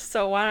on this.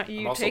 So why don't I'm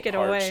you also take it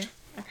away?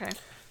 Okay.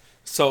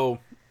 So,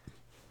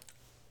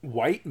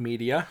 white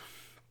media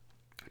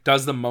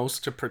does the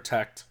most to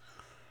protect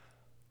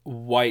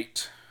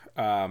white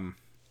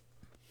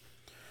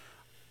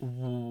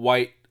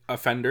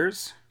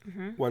offenders,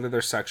 whether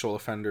they're sexual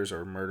offenders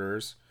or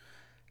murderers,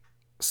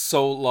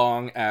 so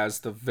long as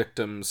the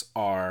victims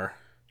are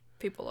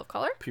People of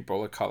color.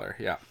 people of color.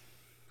 Yeah,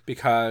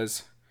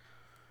 because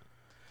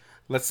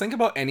let's think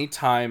about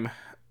anytime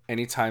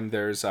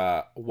there's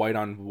white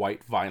on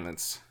white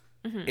violence,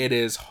 it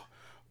is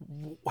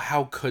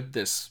how could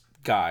this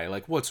guy,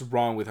 like, what's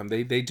wrong with him?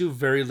 They do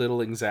very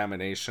little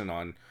examination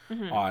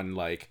on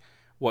like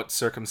what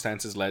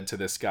circumstances led to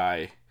this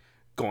guy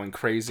going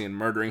crazy and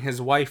murdering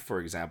his wife, for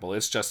example.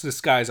 It's just,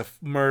 this guy's a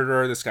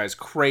murderer, this guy's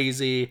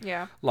crazy.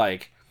 Yeah.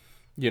 Like,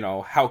 you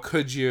know, how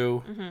could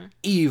you?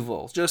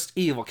 Evil, just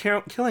evil.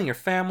 Killing your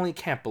family,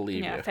 can't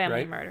believe Yeah, it.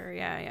 family right? murder.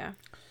 Yeah.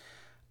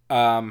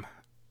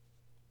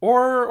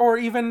 Or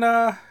even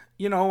a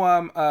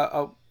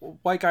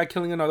white guy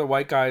killing another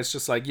white guy is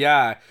just like,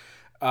 yeah,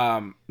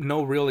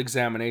 no real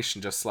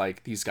examination, just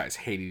like these guys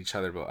hated each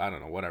other, but I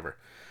don't know, whatever.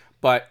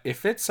 But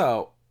if it's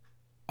a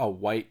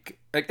white,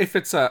 like if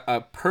it's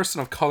a person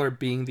of color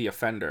being the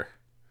offender,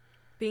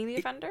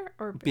 the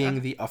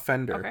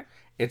offender, okay.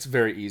 It's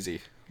very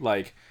easy.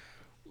 Like,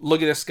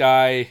 look at this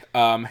guy,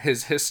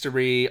 his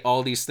history,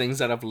 all these things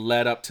that have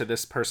led up to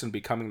this person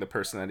becoming the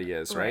person that he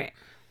is, right?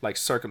 Like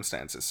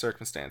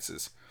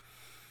circumstances.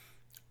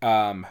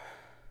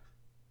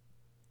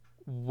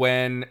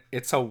 When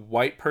it's a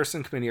white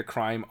person committing a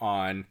crime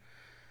on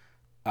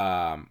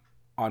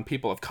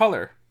people of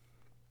color,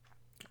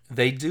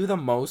 they do the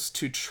most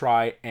to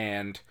try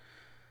and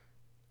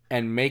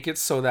make it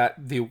so that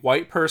the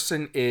white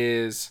person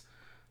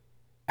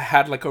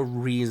had like a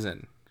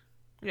reason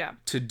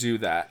to do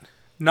that.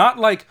 Not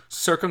like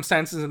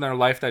circumstances in their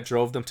life that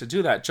drove them to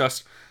do that.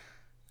 Just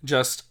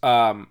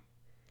things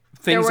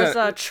there was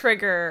a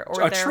trigger,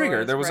 or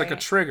there was like a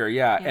trigger,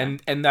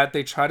 and that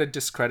they try to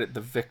discredit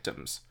the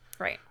victims,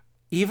 right?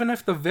 Even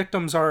if the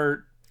victims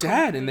are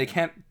dead and they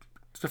can't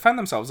defend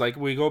themselves. Like,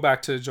 we go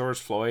back to George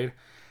Floyd,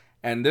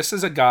 and this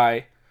is a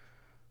guy,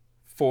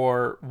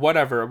 for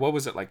whatever, what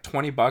was it, like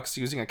 $20,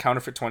 using a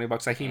counterfeit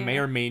 $20 that he may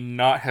or may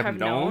not have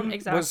known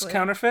was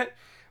counterfeit,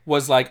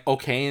 was like,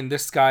 okay, and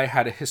this guy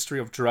had a history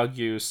of drug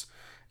use,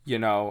 you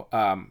know,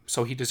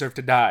 so he deserved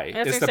to die.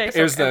 Is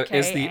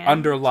the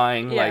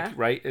underlying, like,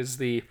 right, is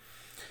the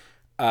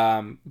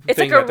it's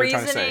thing like a that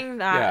reasoning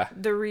that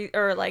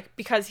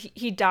because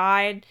he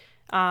died,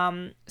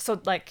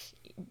 so like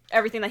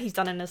everything that he's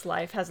done in his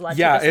life has led to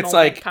this it's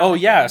like, oh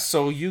yeah,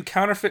 so you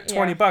counterfeit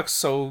 $20,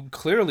 so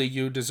clearly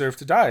you deserve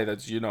to die.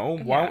 That's, you know,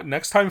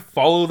 next time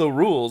follow the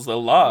rules, the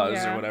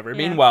laws, or whatever.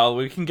 Meanwhile,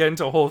 we can get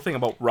into a whole thing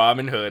about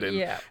Robin Hood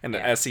and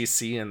the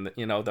SEC and,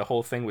 you know, the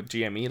whole thing with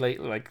GME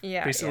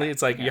recently.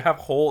 It's like you have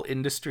whole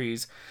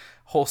industries,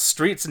 whole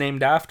streets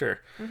named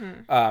after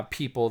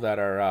people that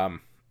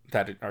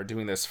are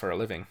doing this for a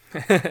living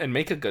and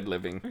make a good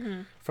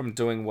living from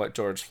doing what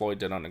George Floyd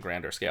did on a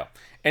grander scale.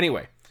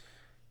 Anyway,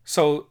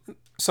 so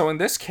in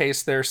this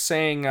case, they're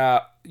saying,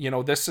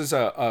 this is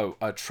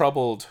a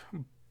troubled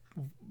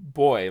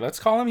boy. Let's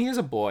call him, he is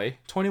a boy,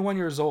 21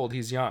 years old.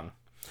 He's young.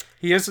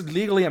 He is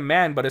legally a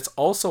man, but it's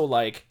also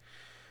like,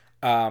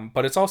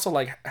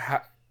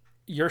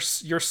 you're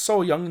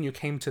so young and you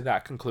came to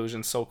that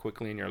conclusion so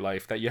quickly in your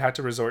life that you had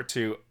to resort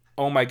to,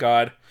 oh my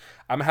God,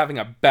 I'm having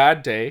a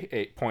bad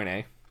day, point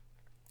A,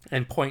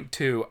 and point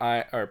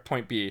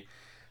B,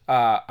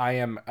 I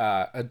am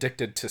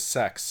addicted to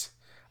sex.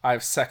 I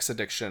have sex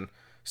addiction.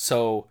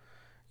 So,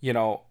 you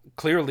know,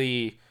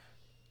 clearly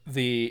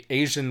the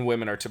Asian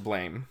women are to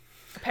blame.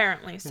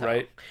 Apparently so.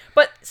 Right?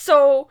 But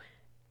so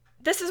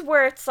this is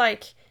where it's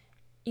like,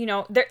 you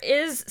know, there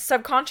is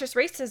subconscious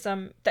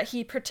racism that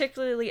he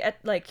particularly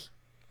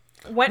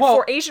went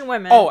for Asian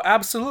women. Oh,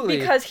 absolutely.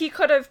 Because he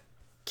could have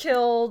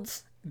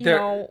killed,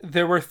 there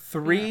were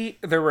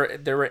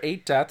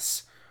 8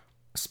 deaths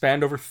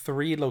spanned over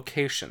 3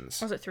 locations.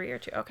 Was it 3 or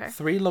 2? Okay.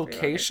 3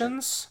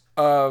 locations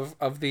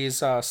of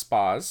these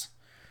spas,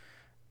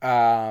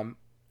 all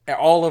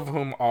of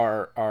whom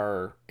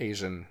are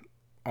Asian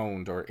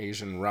owned or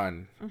Asian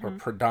run or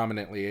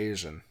predominantly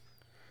Asian.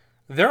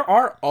 There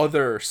are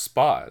other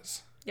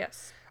spas.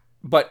 Yes.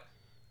 But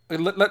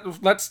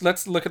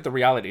let's look at the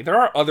reality. There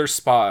are other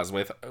spas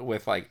with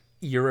like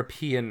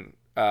European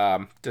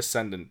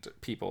descendant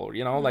people,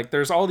 you know, like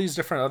there's all these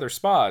different other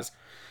spas.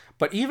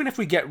 But even if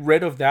we get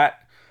rid of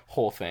that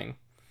whole thing,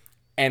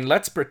 and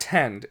let's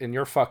pretend in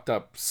your fucked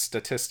up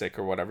statistic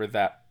or whatever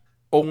that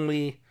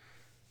only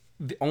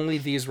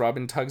these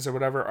Robin Tugs or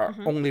whatever are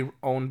only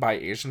owned by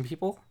Asian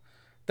people,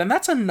 then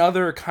that's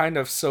another kind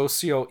of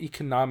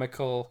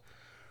socio-economical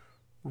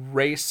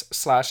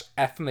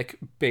race/ethnic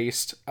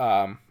based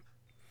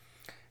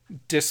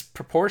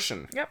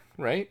disproportion. Yep.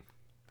 Right?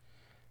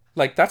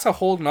 Like, that's a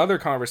whole nother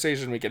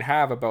conversation we can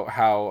have about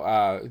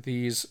how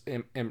these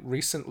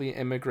recently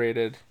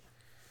immigrated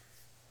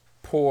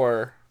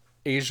poor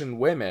Asian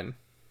women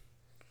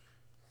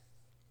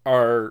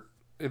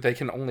they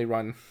can only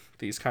run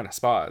these kind of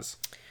spas.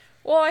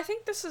 Well, I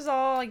think this is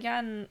all,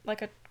 again,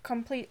 like a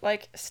complete,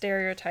 like,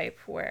 stereotype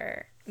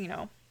where, you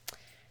know,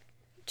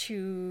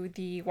 to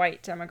the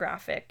white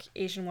demographic,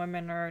 Asian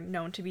women are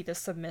known to be the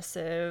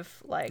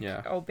submissive, like,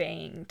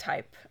 obeying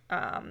type.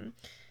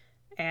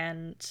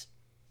 And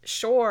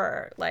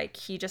sure, like,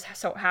 he just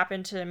so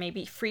happened to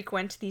maybe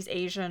frequent these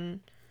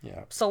Asian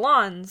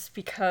salons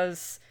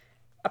because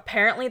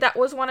apparently that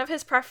was one of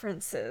his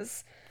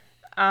preferences.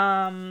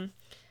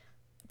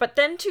 But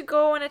then to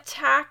go and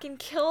attack and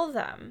kill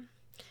them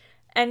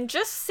and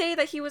just say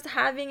that he was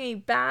having a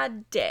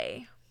bad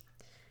day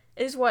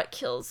is what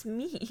kills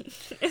me.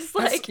 It's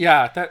like,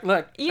 that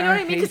look. you know what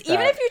I mean? Because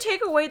even if you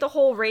take away the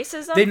whole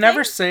racism, they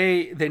never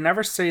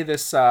say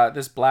this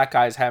this black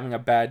guy's having a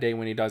bad day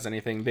when he does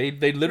anything. They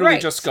literally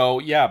just go,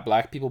 yeah,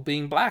 black people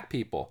being black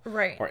people,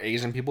 right, or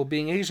Asian people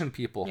being Asian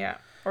people, yeah,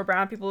 or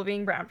brown people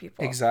being brown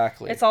people.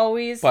 Exactly. It's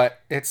always, but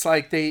it's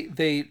like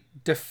they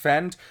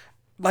defend.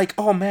 Like,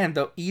 oh man,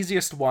 the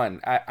easiest one.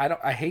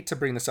 I hate to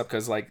bring this up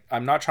because like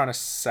I'm not trying to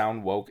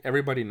sound woke.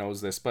 Everybody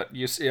knows this, but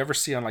you ever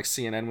see on like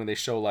CNN when they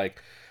show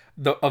like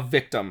a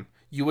victim,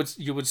 you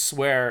would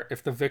swear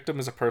if the victim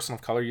is a person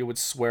of color, you would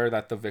swear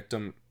that the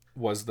victim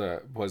was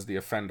the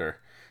offender,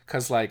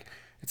 because like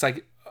it's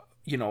like,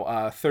 you know,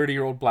 a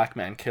 30-year-old black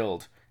man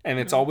killed. And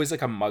it's always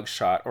like a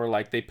mugshot, or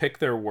like they pick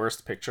their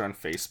worst picture on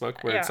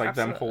Facebook where it's like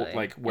them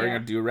like wearing a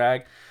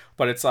do-rag.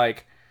 But it's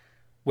like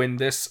when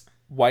this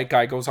white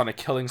guy goes on a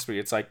killing spree,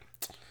 it's like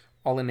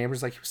all the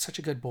neighbors like, he was such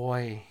a good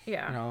boy.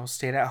 Yeah. You know,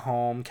 stayed at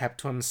home,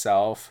 kept to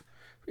himself,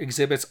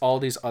 exhibits all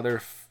these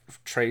other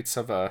traits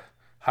of a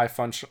high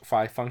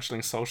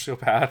functioning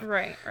sociopath.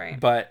 Right.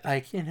 But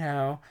like, you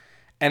know,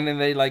 and then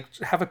they like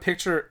have a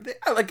picture,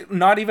 like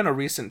not even a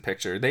recent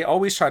picture. They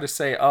always try to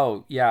say,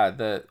 oh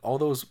yeah, all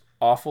those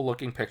awful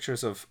looking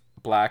pictures of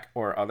black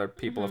or other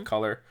people of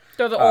color,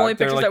 they're the only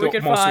pictures like that we the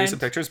could most find.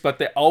 recent pictures, but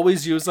they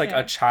always use like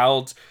a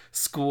child's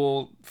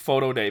school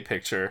photo day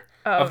picture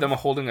of them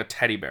holding a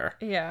teddy bear.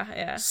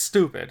 Yeah.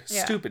 Stupid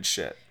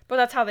shit. But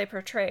that's how they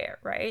portray it,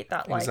 right?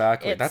 That like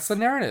exactly, that's the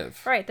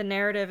narrative. Right, the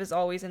narrative is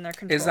always in their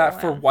control. Is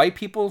that for white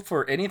people,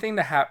 for anything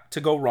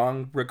to go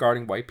wrong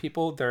regarding white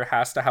people, there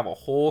has to have a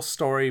whole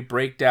story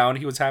breakdown.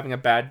 He was having a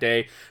bad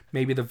day.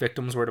 Maybe the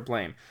victims were to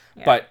blame.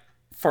 Yeah. But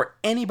for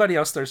anybody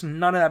else, there's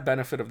none of that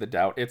benefit of the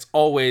doubt. It's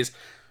always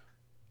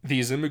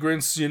these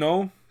immigrants, you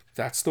know,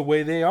 that's the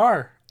way they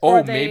are.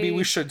 Oh, maybe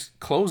we should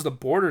close the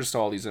borders to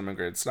all these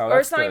immigrants. Now,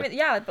 or it's not even,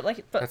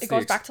 but it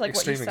goes back to like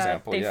what you said.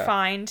 Example,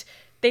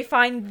 they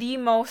find the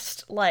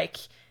most like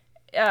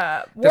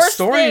worst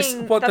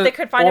thing that they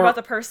could find about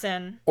the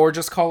person, or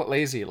just call it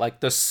lazy. Like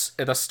the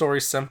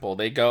story's simple.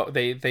 They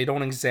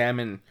don't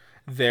examine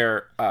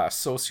their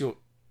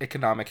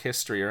socioeconomic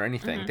history or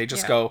anything. They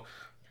just go,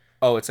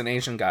 oh, it's an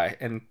Asian guy,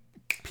 and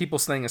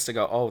people's thing is to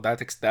go, oh,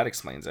 that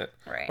explains it.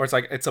 Right. Or it's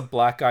like, it's a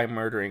black guy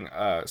murdering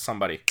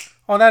somebody.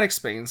 Oh, that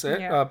explains it.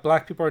 Yeah.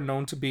 Black people are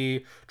known to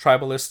be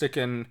tribalistic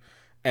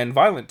and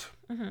violent.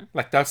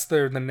 Like that's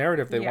the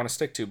narrative they want to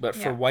stick to. But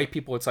for white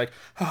people, it's like,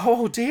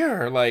 oh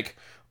dear, like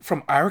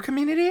from our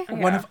community,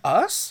 one of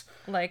us.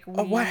 Like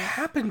what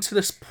happened to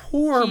this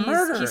poor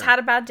murderer? He's had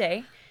a bad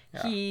day.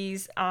 Yeah.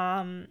 He's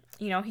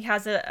you know, he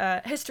has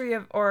a history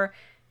of, or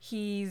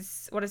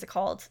he's, what is it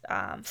called?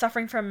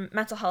 Suffering from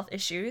mental health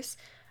issues.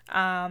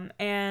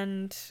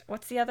 And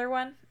what's the other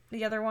one?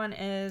 The other one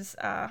is,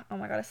 oh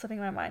my god, it's slipping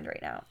my mind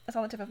right now. It's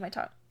on the tip of my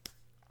tongue.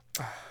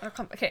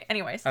 Okay,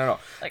 anyways. I don't know.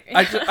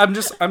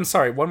 Like, I'm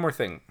sorry, one more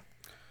thing.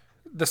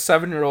 The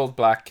 7-year-old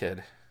black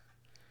kid,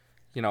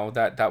 you know,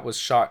 that was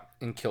shot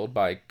and killed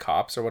by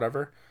cops or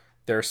whatever,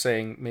 they're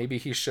saying maybe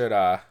he should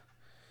not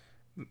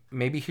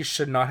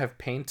have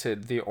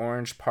painted the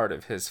orange part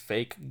of his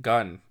fake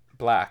gun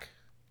black.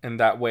 And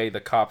that way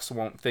the cops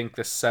won't think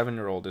this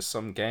 7-year-old is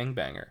some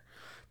gangbanger.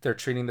 They're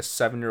treating the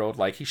 7-year-old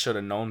like he should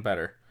have known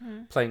better,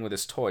 playing with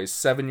his toys.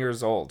 7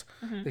 years old.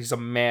 He's a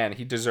man.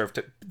 He deserved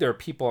to. There are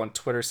people on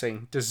Twitter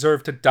saying,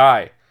 deserve to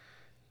die.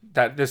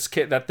 That this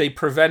kid, that they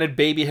prevented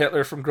baby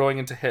Hitler from growing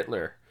into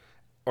Hitler.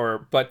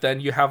 But then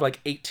you have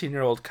like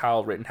 18-year-old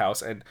Kyle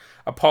Rittenhouse, and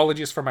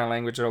apologies for my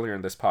language earlier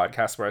in this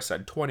podcast where I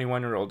said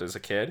 21-year-old is a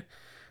kid.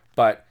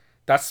 But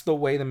that's the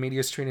way the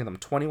media is treating them.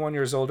 21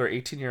 years old or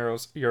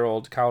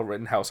 18-year-old Kyle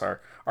Rittenhouse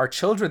are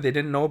children. They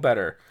didn't know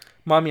better.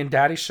 Mommy and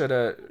daddy should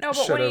have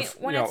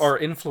or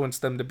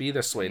influenced them to be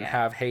this way and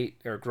have hate,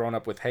 or grown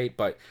up with hate.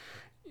 But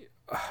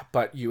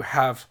you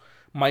have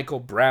Michael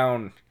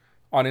Brown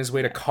on his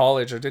way to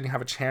college, or didn't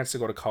have a chance to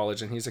go to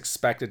college, and he's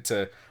expected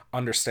to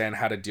understand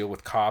how to deal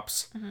with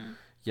cops.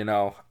 You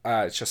know,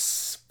 it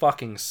just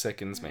fucking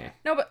sickens me.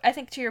 No, but I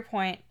think to your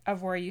point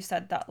of where you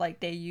said that like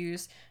they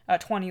use a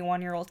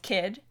 21-year-old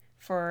kid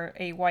for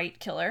a white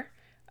killer,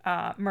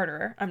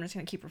 murderer. I'm just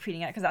gonna keep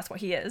repeating it because that's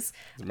what he is.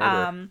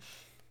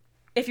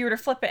 If you were to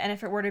flip it, and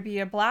if it were to be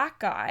a black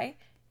guy,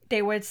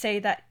 they would say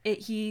that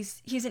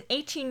he's an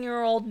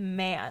 18-year-old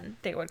man,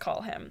 they would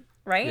call him,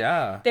 right?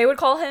 Yeah. They would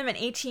call him an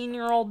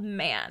 18-year-old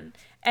man.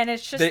 And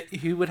it's just...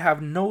 he would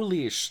have no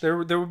leash. There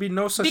would be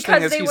no such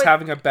thing as he's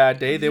having a bad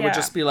day. They would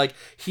just be like,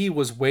 he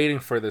was waiting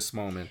for this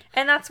moment.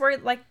 And that's where,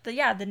 like,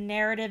 the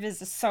narrative is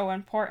so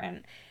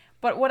important.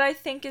 But what I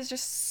think is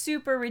just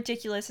super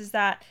ridiculous is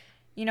that,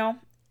 you know,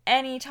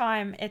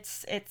 anytime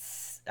it's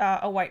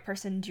a white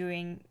person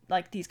doing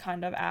like these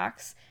kind of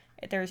acts,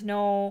 they're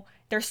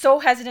so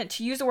hesitant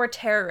to use the word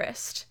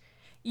terrorist.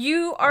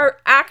 You are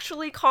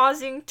actually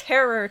causing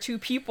terror to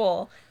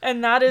people,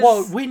 and that is...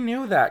 Well, we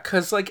knew that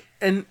because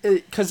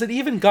it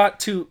even got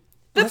to...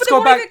 Let's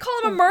go back. Even call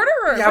him a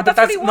murderer. Yeah, but that's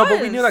what he was. No,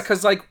 but we knew that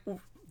because like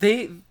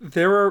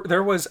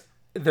there was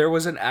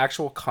an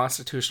actual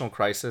constitutional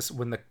crisis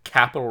when the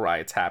Capitol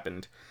riots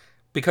happened.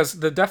 because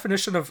the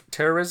definition of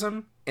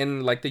terrorism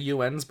in like the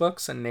UN's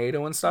books and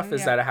NATO and stuff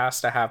is that it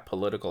has to have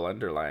political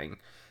underlying,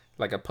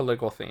 like a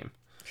political theme.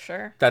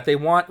 Sure. That they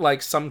want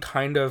like some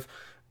kind of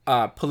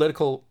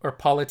political or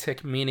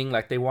politic meaning,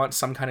 like they want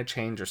some kind of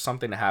change or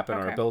something to happen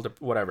or build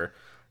whatever.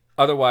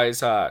 Otherwise,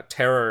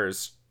 terror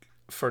is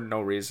for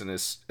no reason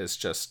is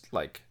just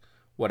like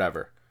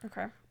whatever.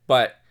 Okay.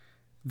 But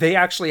they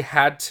actually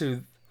had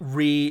to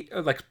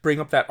bring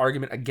up that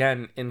argument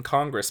again in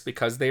Congress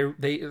because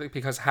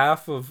because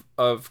half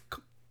of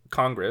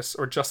Congress,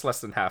 or just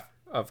less than half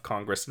of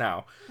Congress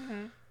now,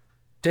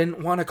 didn't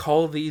want to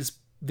call these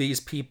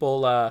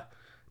people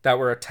that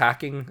were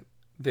attacking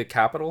the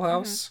Capitol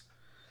House,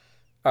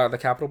 the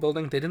Capitol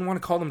building. They didn't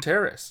want to call them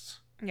terrorists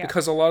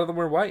because a lot of them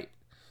were white.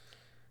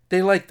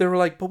 They were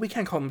like, but we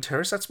can't call them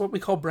terrorists. That's what we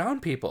call brown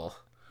people.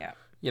 Yeah.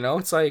 You know,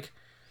 it's like,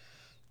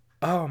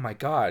 oh my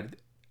God.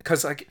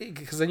 Because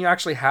then you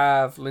actually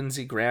have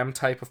Lindsey Graham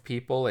type of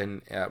people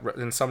and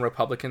some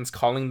Republicans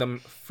calling them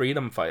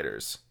freedom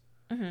fighters.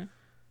 Mm-hmm.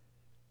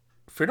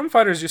 Freedom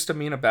fighters used to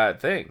mean a bad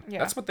thing. Yeah.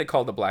 That's what they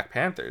called the Black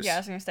Panthers. Yeah, I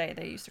was going to say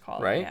they used to call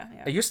it. Right?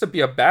 Yeah. It used to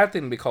be a bad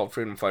thing to be called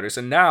freedom fighters.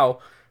 And now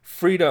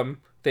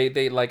freedom,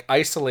 they like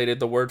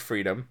isolated the word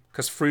freedom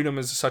because freedom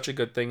is such a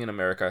good thing in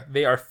America.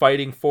 They are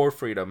fighting for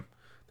freedom.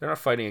 They're not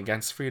fighting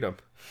against freedom.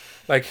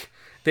 Like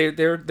they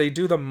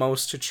do the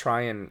most to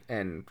try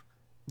and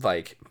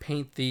like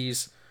paint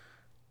these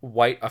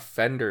white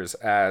offenders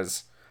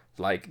as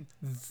like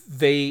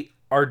they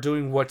are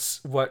doing what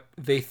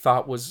they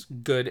thought was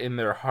good in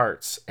their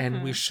hearts,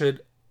 and we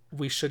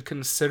should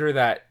consider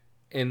that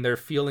in their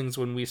feelings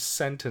when we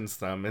sentence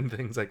them and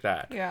things like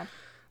that. Yeah.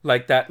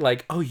 Like that,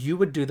 like, oh, you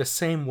would do the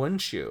same,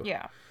 wouldn't you?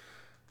 Yeah.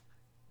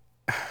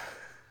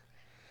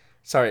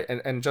 Sorry,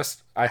 and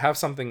just I have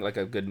something like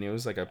a good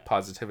news, like a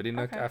positivity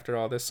nook after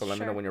all this, so let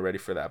me know when you're ready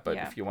for that. But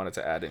if you wanted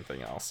to add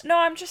anything else. No,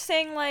 I'm just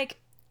saying, like,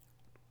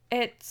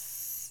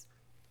 it's,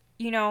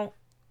 you know,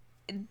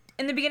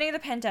 in the beginning of the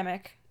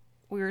pandemic,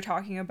 we were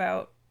talking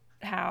about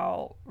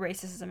how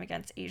racism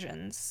against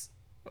Asians,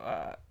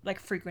 like,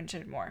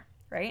 frequented more,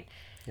 right?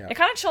 Yeah. It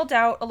kind of chilled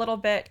out a little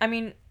bit. I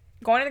mean,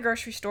 going to the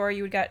grocery store,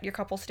 you would get your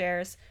couple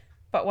stares,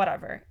 but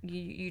whatever.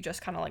 You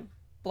just kind of, like,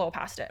 blow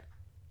past it.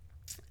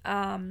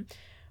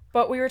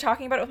 But we were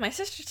talking about it with my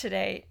sister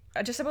today,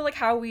 just about, like,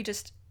 how we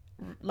just,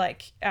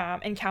 like,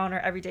 encounter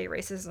everyday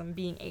racism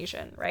being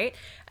Asian, right?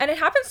 And it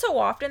happens so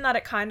often that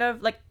it kind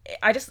of, like,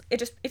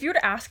 if you were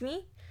to ask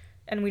me,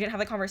 and we didn't have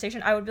the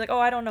conversation, I would be like, oh,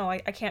 I don't know, I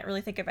can't really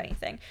think of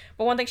anything.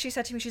 But one thing she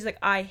said to me, she's like,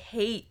 I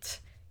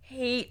hate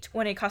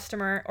when a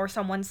customer or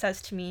someone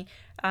says to me,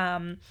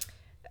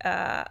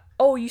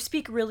 oh, you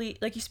speak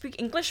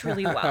English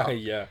really well.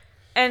 Yeah.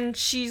 And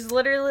she's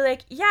literally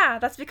like, yeah,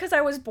 that's because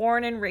I was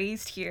born and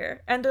raised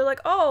here. And they're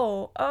like,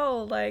 oh,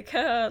 like,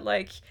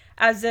 like,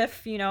 as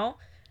if, you know,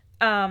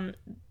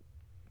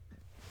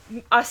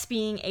 us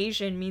being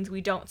Asian means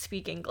we don't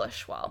speak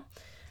English well.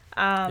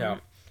 Yeah.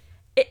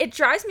 It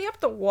drives me up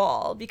the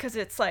wall because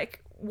it's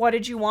like, what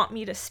did you want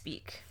me to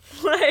speak?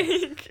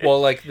 Like, well,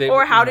 like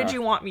or how did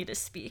you want me to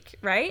speak,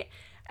 right?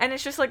 And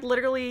it's just like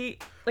literally,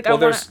 like, well,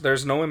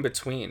 there's no in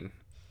between.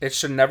 It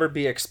should never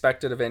be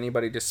expected of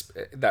anybody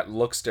that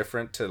looks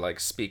different to like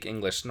speak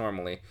English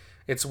normally.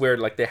 It's weird.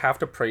 Like they have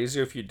to praise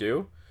you if you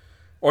do,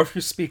 or if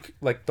you speak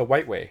like the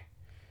white way.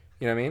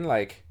 You know what I mean?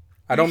 Like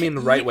I don't mean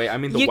the right way. I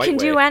mean the white way. You can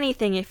do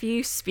anything if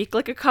you speak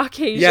like a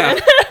Caucasian. Yeah.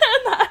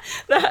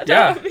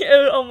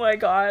 Oh my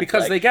God.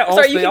 Because like, they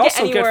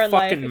also get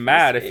fucking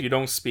mad if you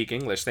don't speak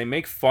English. They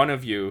make fun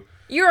of you.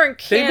 You're in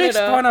Canada. They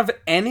make fun of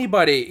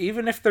anybody,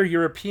 even if they're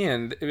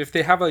European, if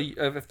they have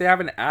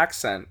an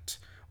accent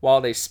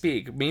while they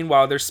speak.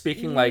 Meanwhile, they're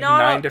speaking like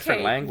 9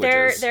 different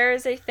languages. There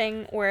is a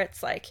thing where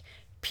it's like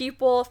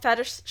people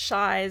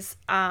fetishize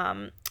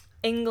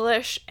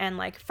English and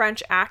like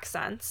French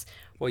accents.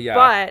 Well, yeah.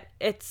 But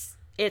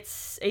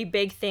it's a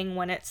big thing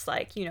when it's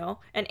like, you know,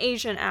 an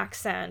Asian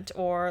accent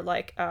or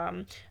like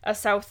a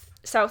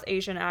South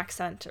Asian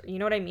accent, you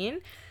know what I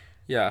mean?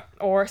 Yeah.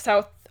 Or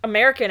South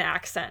American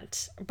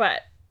accent,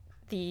 but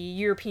the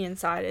European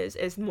side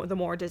is the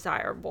more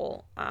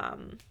desirable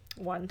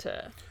one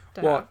to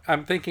well, have.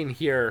 I'm thinking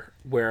here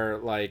where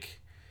like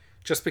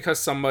just because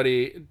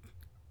somebody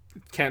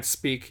can't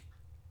speak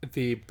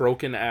the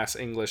broken ass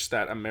English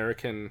that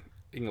American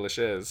English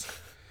is,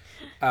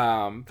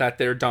 that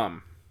they're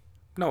dumb.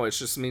 No, it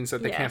just means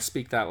that they can't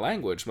speak that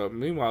language. But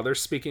meanwhile, they're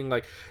speaking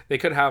like they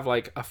could have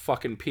like a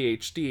fucking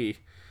PhD.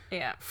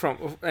 Yeah.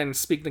 And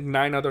speak like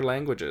 9 other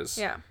languages.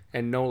 Yeah.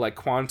 And know like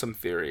quantum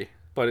theory.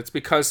 But it's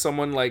because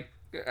someone like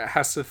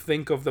has to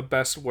think of the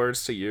best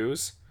words to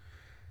use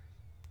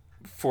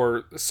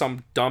for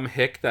some dumb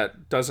hick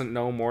that doesn't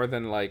know more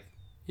than like,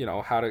 you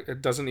know,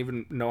 it doesn't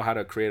even know how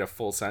to create a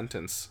full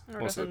sentence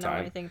most of the time. Doesn't know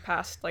anything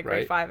past like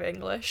grade 5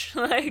 English.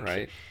 Like,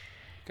 right.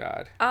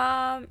 God.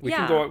 We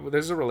can go.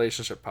 There's a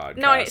relationship podcast.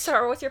 No,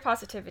 sorry. What's your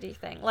positivity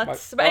thing?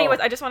 But anyways,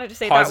 I just wanted to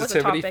say that was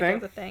a topic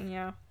of the thing.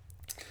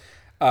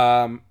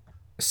 Yeah.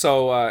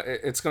 So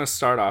it's going to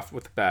start off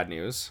with bad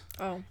news.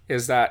 Oh.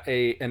 Is that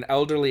an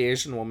elderly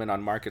Asian woman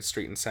on Market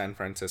Street in San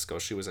Francisco?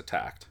 She was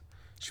attacked.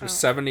 She was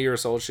 70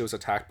 years old. She was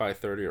attacked by a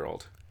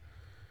 30-year-old.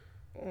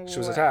 She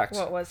was attacked.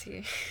 What was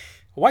he?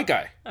 A white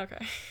guy.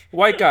 Okay.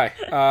 White guy.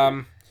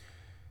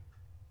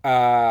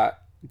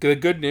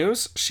 Good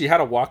news. She had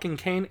a walking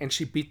cane and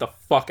she beat the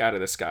fuck out of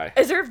this guy.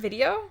 Is there a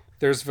video?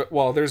 There's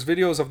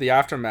videos of the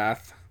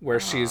aftermath where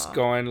she's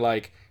going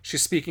like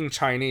she's speaking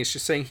Chinese.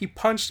 She's saying he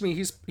punched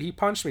me. He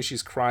punched me.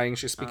 She's crying.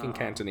 She's speaking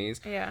Cantonese.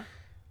 Yeah.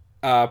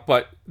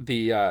 But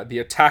the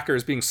attacker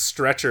is being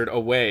stretchered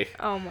away.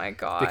 Oh my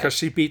god. Because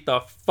she beat the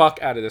fuck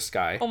out of this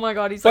guy. Oh my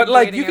god, he's but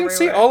like you bleeding can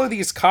see everywhere. all of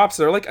these cops,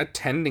 they're like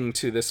attending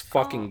to this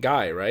fucking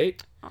guy,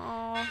 right?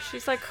 Oh,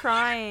 she's like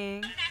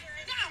crying.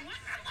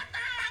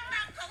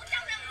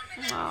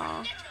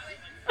 Oh.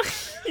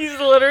 He's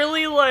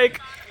literally like.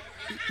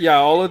 Yeah,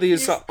 all of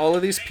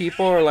these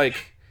people are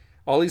like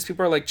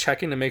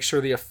checking to make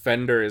sure the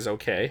offender is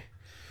okay,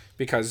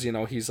 because you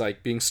know he's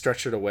like being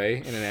stretchered away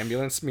in an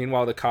ambulance.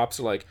 Meanwhile, the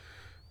cops are like,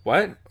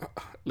 "What,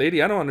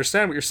 lady? I don't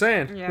understand what you're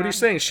saying. Yeah, what are you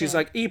saying?" She's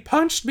like, "He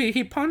punched me.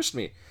 He punched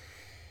me."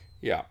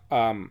 Yeah.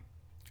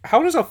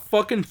 How does a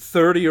fucking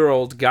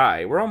 30-year-old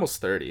guy? We're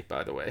almost 30,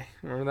 by the way.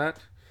 Remember that?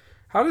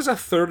 How does a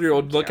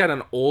 30-year-old look at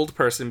an old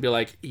person and be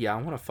like, "Yeah,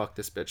 I want to fuck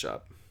this bitch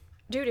up"?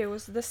 Dude, it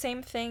was the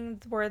same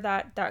thing where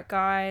that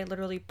guy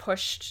literally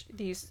pushed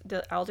the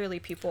elderly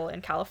people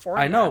in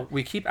California. I know.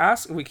 We keep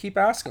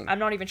asking. I'm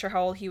not even sure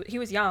how old he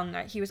was young.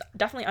 He was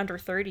definitely under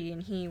 30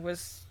 and he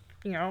was,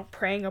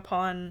 preying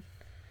upon.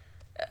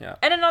 Yeah.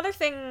 And another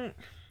thing,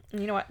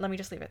 you know what? Let me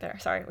just leave it there.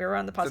 Sorry, we were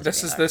on the positive.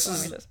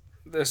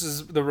 This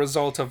is the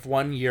result of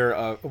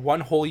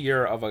 1 whole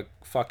year of a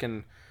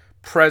fucking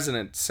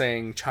president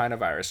saying China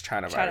virus,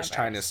 China's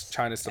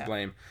to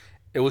blame.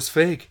 It was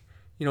fake.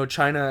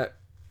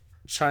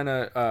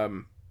 China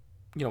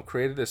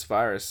created this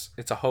virus.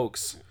 It's a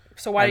hoax.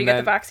 So why do you get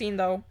the vaccine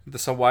though?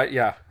 So why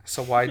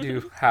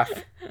do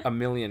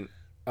 500,000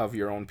 of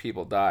your own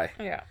people die?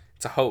 Yeah.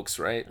 It's a hoax,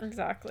 right?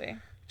 Exactly.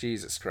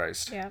 Jesus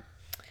Christ. Yeah.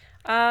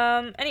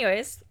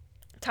 Anyways,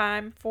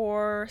 time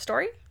for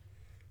story?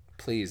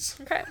 Please.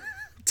 Okay.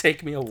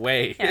 Take me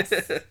away. Yes.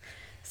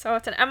 So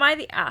it's an Am I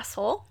the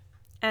Asshole?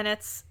 And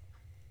it's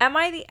Am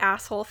I the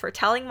asshole for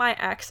telling my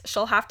ex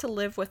she'll have to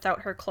live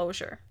without her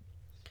closure?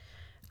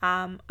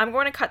 I'm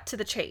going to cut to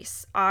the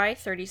chase. I,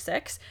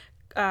 36,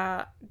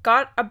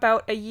 got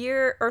about a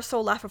year or so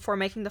left before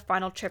making the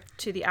final trip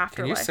to the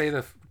afterlife. Can you say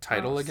the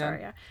title again?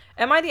 Sorry, yeah.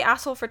 Am I the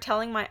asshole for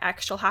telling my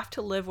ex she'll have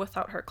to live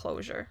without her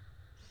closure?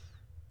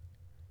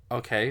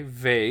 Okay,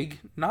 vague.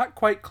 Not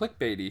quite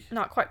clickbaity.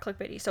 Not quite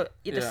clickbaity. So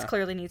this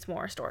clearly needs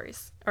more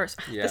stories. Or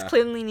Yeah. This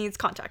clearly needs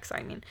context,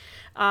 I mean.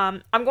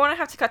 I'm going to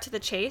have to cut to the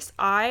chase.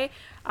 I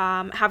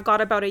have got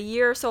about a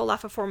year or so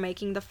left before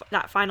making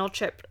that final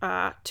trip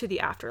to the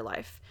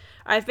afterlife.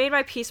 I've made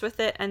my peace with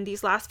it, and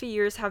these last few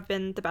years have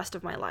been the best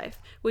of my life.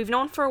 We've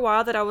known for a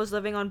while that I was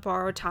living on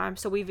borrowed time,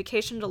 so we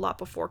vacationed a lot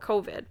before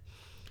COVID.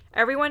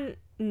 Everyone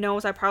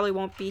knows I probably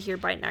won't be here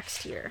by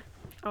next year.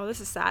 Oh,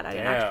 this is sad. I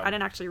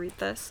didn't actually read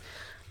this.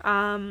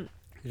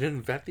 You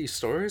didn't vet these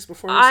stories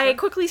before? I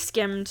quickly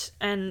skimmed,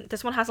 and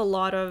this one has a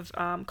lot of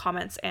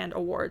comments and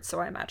awards, so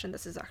I imagine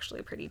this is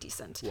actually pretty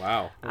decent.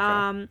 Wow.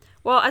 Okay.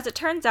 Well, as it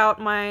turns out,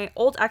 my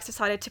old ex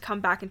decided to come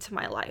back into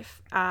my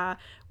life.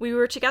 We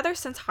were together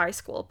since high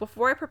school.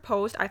 Before I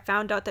proposed, I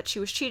found out that she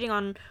was cheating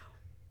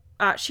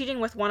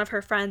with one of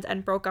her friends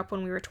and broke up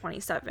when we were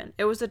 27.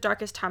 It was the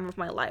darkest time of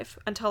my life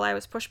until I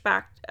was pushed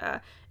back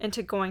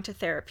into going to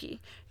therapy.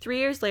 3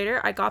 years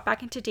later, I got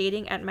back into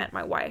dating and met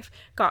my wife.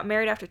 Got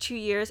married after 2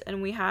 years,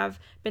 and we have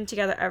been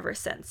together ever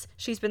since.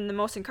 She's been the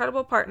most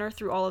incredible partner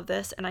through all of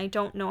this, and I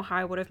don't know how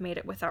I would have made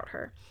it without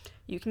her.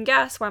 You can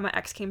guess why my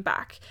ex came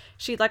back.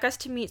 She'd like us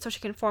to meet so she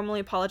can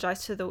formally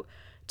apologize to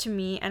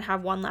me and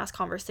have one last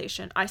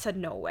conversation. I said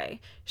no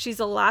way. She's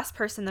the last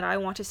person that I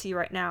want to see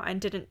right now,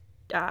 and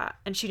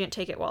she didn't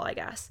take it well, I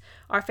guess.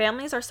 Our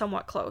families are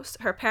somewhat close.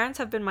 Her parents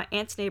have been my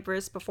aunt's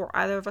neighbors before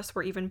either of us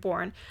were even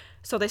born,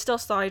 so they still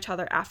saw each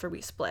other after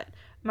we split.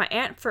 My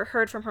aunt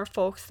heard from her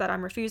folks that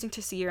I'm refusing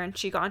to see her, and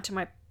she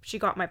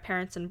got my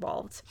parents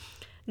involved.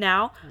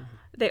 Now,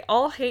 they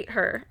all hate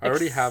her. I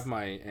already have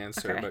my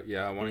answer, okay. But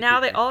yeah, I want to.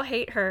 Now they all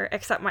hate her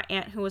except my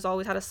aunt, who has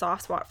always had a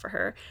soft spot for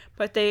her.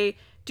 But they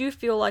do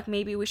feel like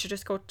maybe we should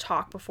just go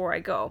talk before I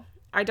go.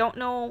 I don't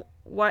know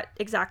what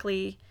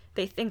exactly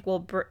they think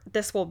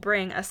this will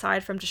bring,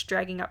 aside from just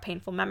dragging up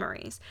painful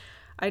memories.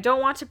 I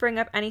don't want to bring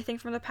up anything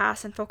from the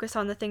past and focus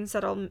on the things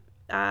that'll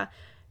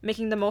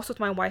making the most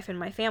with my wife and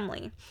my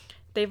family.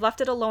 They've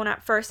left it alone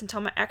at first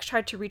until my ex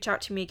tried to reach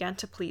out to me again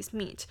to please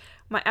meet.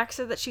 My ex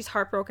said that she's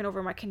heartbroken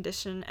over my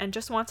condition and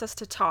just wants us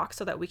to talk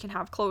so that we can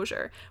have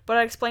closure. But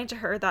I explained to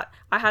her that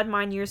I had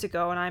mine years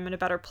ago and I'm in a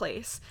better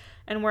place.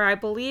 And where I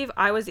believe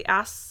I was the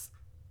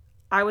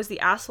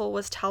asshole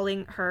was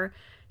telling her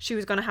she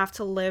was going to have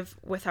to live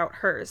without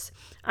hers.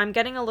 I'm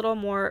getting a little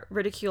more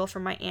ridicule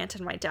from my aunt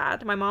and my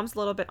dad. My mom's a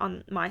little bit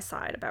on my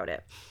side about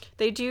it.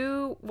 They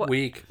do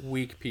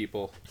weak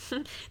people.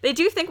 They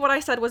do think what I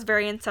said was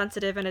very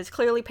insensitive and is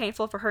clearly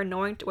painful for her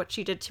knowing what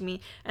she did to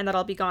me and that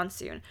I'll be gone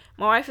soon.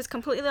 My wife is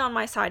completely on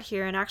my side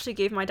here and actually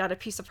gave my dad a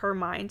piece of her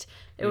mind.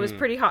 It was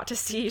pretty hot to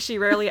see. She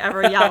rarely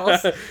ever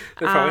yells. They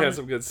probably had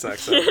some good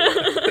sex.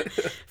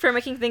 For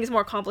making things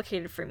more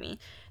complicated for me.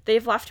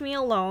 They've left me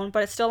alone,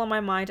 but it's still on my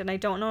mind, and I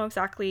don't know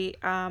exactly,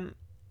 I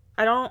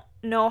don't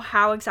know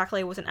how exactly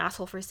I was an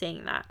asshole for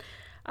saying that.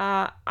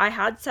 I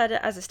had said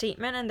it as a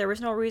statement, and there was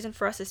no reason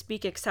for us to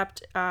speak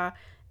except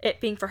it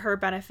being for her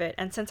benefit,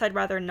 and since I'd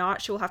rather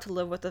not, she will have to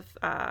live with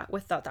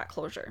without that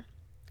closure.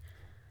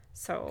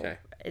 So, okay.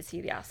 Is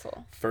he the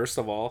asshole? First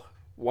of all,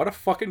 what a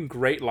fucking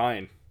great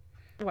line.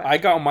 What? I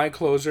got my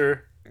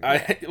closure.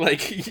 I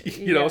like,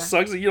 you know,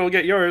 sucks that you don't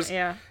get yours.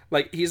 Yeah.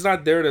 Like, he's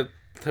not there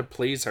to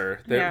please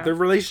her. Their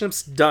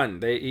relationship's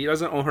done. He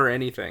doesn't owe her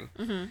anything.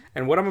 Mm-hmm.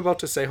 And what I'm about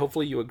to say,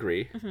 hopefully you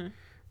agree. Mm-hmm.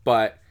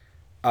 But,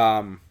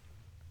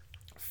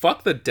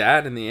 fuck the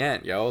dad in the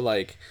end, yo.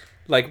 Like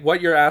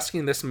what you're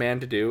asking this man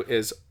to do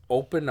is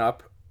open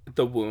up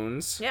the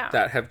wounds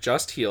that have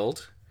just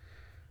healed,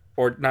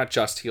 or not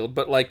just healed,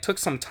 but like took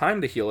some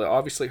time to heal. It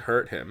obviously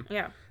hurt him.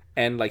 Yeah.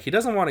 And like he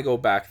doesn't want to go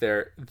back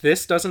there.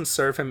 This doesn't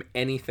serve him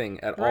anything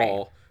at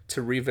all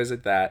to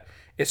revisit that.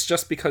 It's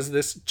just because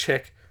this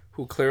chick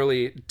who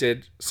clearly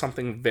did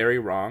something very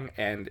wrong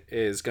and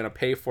is going to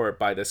pay for it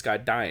by this guy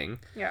dying.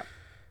 Yeah.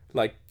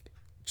 Like,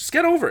 just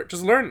get over it.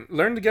 Just learn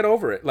to get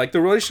over it. Like,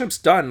 the relationship's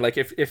done. Like,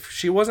 if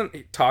she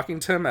wasn't talking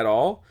to him at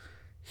all,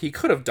 he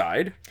could have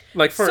died.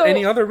 Like, for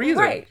any other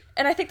reason. Right.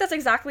 And I think that's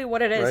exactly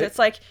what it is. Right? It's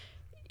like,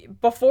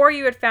 before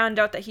you had found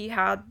out that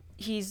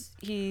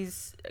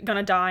he's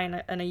gonna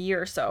die in a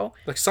year or so.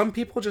 Like, some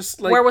people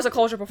just, like... Where was the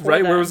closure before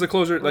Right, then? where was the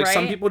closure? Like, right?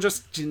 Some people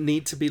just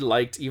need to be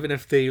liked, even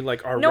if they,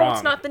 like, are wrong. No,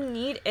 it's not the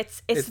need.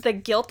 It's the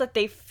guilt that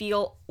they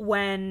feel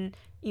when,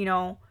 you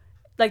know...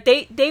 Like,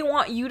 they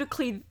want you to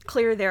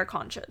clear their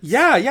conscience.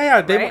 Yeah.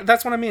 Right?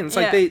 That's what I mean. It's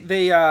like,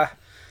 they...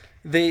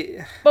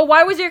 But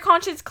why was your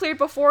conscience cleared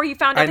before you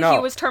found out that he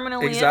was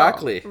terminally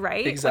ill?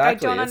 Right? Exactly. Like, I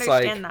don't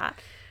understand that.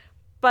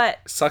 But...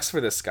 Sucks for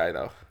this guy,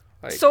 though.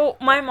 Like, so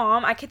my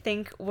mom, I could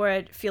think,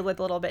 would feel a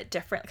little bit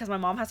different because my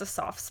mom has a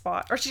soft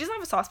spot, or she doesn't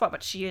have a soft spot,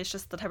 but she is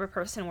just the type of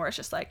person where it's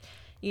just like,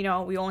 you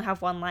know, we only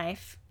have one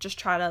life. Just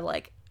try to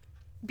like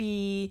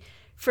be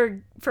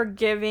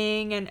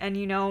forgiving and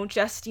you know,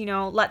 just, you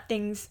know, let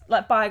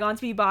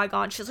bygones be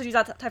bygones. She's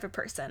that type of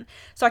person.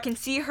 So I can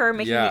see her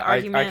making the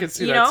argument. I can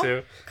see you that know?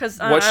 too. Because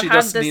what she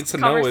just needs to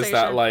know is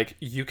that like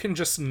you can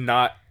just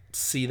not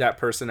see that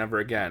person ever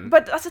again.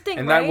 But that's the thing,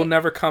 and right? that will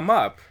never come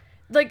up.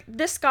 Like,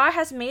 this guy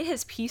has made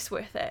his peace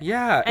with it.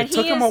 Yeah, and it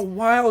took him a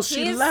while.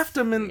 She left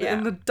him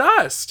in the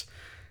dust.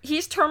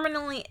 He's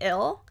terminally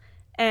ill,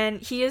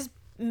 and he has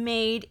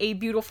made a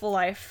beautiful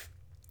life,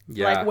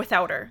 like,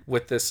 without her.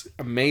 With this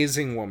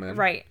amazing woman.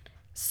 Right.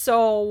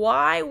 So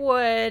why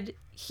would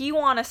he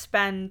want to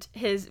spend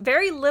his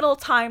very little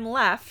time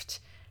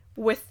left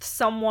with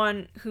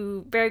someone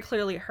who very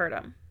clearly hurt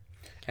him?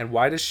 And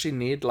why does she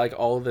need, like,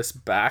 all this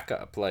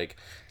backup, like,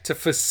 to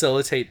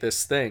facilitate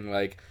this thing?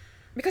 Like...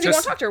 Because he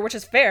won't talk to her, which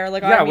is fair.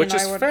 Like, yeah, I mean, which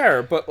is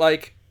fair, but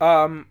like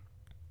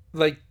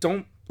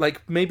don't,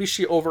 like, maybe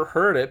she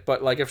overheard it,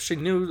 but like if she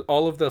knew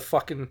all of the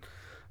fucking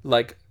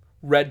like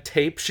red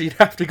tape she'd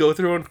have to go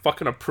through and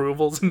fucking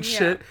approvals and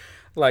shit,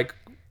 like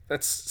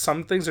that's,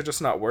 some things are just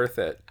not worth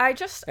it.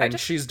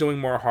 She's doing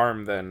more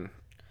harm than,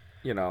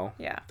 you know,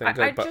 than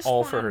good, but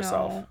all for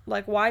herself. Know,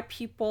 like, why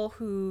people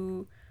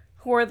who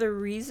are the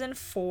reason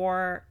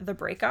for the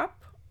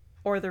breakup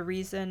or the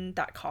reason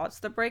that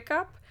caused the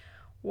breakup,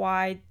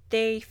 why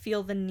they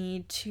feel the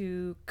need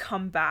to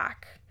come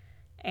back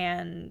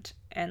and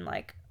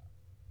like,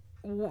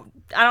 I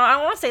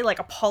don't want to say like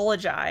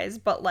apologize,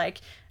 but like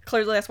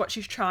clearly that's what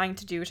she's trying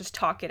to do, is just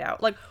talk it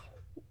out. Like,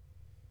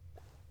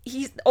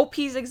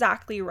 OP's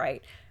exactly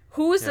right.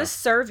 Who is this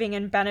serving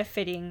and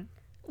benefiting,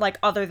 like,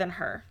 other than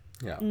her?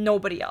 Yeah,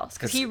 nobody else,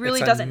 because he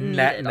really doesn't need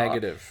it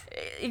negative. All.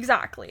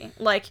 Exactly.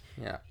 Like,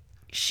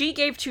 she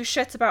gave two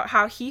shits about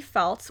how he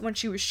felt when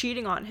she was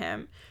cheating on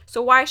him.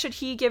 So why should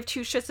he give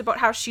two shits about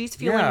how she's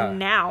feeling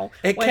now?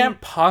 It can't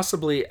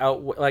possibly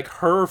outweigh, like,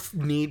 her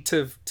need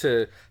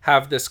to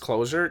have this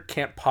closure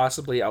can't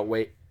possibly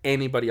outweigh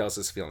anybody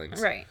else's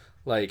feelings. Right.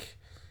 Like,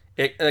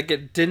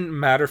 it didn't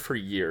matter for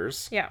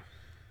years. Yeah.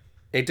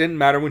 It didn't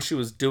matter when she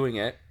was doing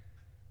it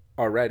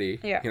already.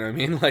 Yeah. You know what I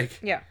mean? Like,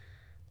 yeah.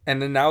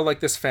 And then now,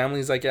 like, this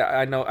family's like, yeah,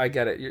 I know, I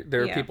get it.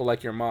 There are people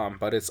like your mom,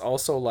 but it's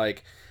also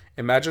like,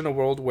 imagine a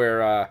world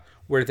where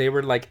they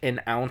were like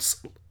an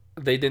ounce.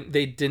 They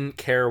didn't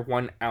care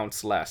 1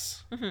 ounce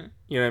less. Mm-hmm.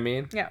 You know what I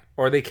mean? Yeah.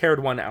 Or they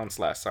cared 1 ounce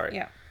less. Sorry.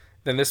 Yeah.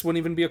 Then this wouldn't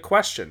even be a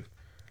question.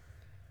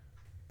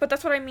 But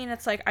that's what I mean.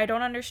 It's like, I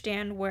don't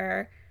understand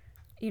where,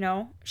 you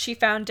know, she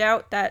found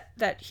out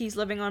that he's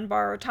living on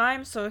borrowed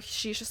time, so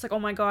she's just like, oh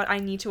my god, I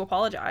need to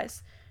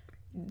apologize.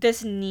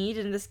 This need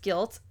and this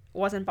guilt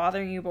wasn't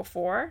bothering you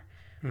before,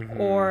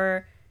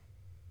 or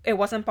it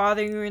wasn't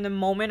bothering you in the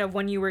moment of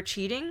when you were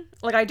cheating.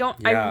 Like,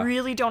 I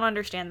really don't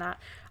understand that.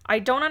 I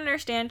don't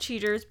understand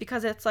cheaters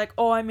because it's like,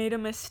 oh, I made a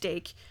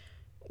mistake.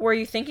 Were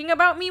you thinking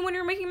about me when you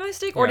were making the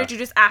mistake, or did you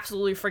just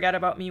absolutely forget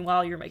about me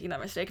while you're making that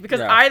mistake?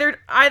 Because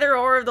either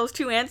or of those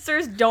two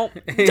answers don't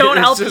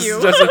help you.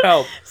 Doesn't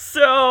help.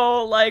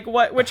 So, like,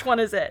 which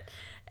one is it?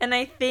 And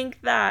I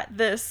think that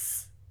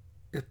this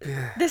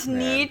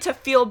need to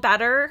feel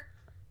better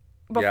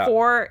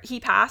before he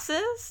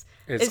passes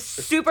is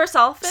super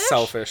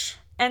selfish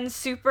and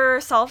super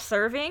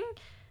self-serving.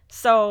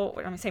 So,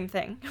 I mean, same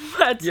thing,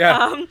 but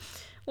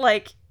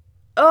like.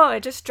 Oh,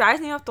 it just drives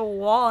me off the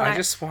wall. And I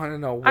just want to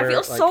know where... I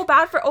feel so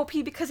bad for OP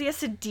because he has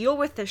to deal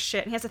with this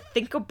shit and he has to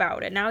think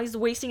about it. Now he's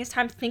wasting his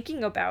time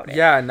thinking about it.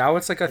 Yeah, now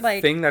it's like a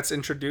thing that's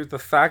introduced.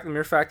 The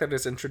mere fact that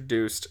it's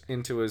introduced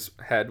into his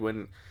head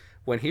when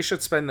he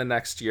should spend the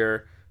next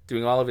year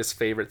doing all of his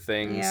favorite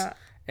things. Yeah.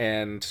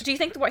 And... Do you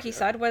think what he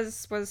said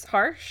was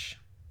harsh?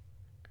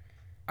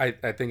 I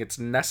think it's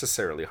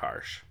necessarily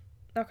harsh.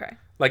 Okay.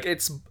 Like,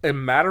 it's a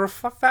matter of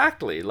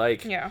factly.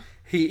 Like... Yeah.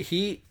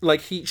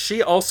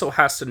 She also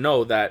has to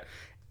know that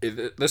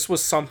this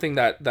was something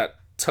that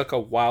took a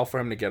while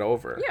for him to get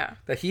over. Yeah.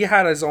 That he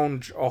had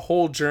a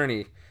whole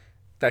journey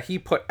that he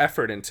put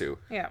effort into.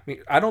 Yeah.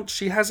 I mean,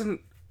 she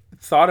hasn't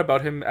thought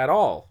about him at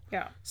all.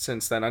 Yeah.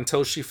 Since then,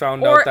 until she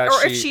found out that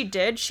if she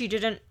did, she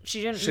didn't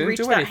reach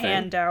that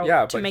hand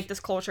out to make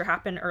this closure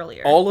happen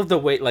earlier. All of the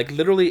weight, like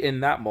literally in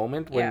that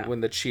moment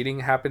when the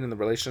cheating happened and the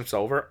relationship's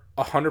over,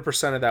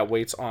 100% of that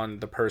weight's on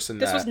the person.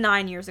 This was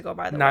 9 years ago,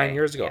 by the way. 9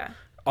 years ago. Yeah.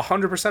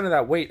 100% of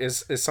that weight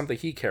is something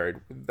he carried.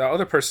 The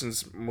other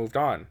person's moved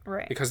on.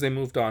 Right. Because they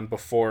moved on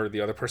before the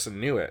other person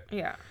knew it.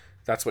 Yeah.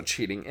 That's what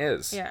cheating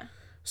is. Yeah.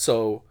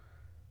 So,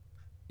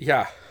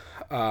 yeah.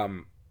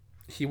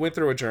 He went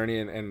through a journey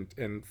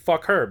and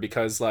fuck her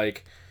because,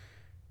 like,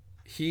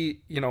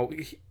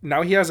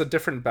 now he has a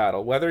different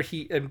battle. Whether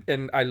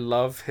and I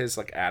love his,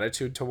 like,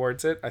 attitude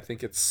towards it. I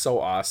think it's so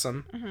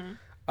awesome.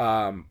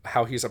 Mm-hmm.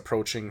 How he's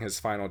approaching his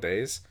final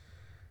days.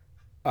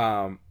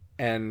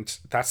 And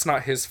that's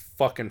not his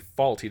fucking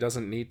fault. He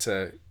doesn't need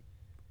to,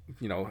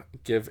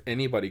 give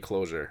anybody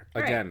closure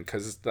again,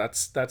 because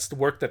that's the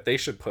work that they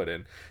should put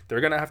in.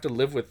 They're gonna have to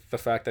live with the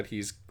fact that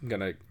he's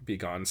gonna be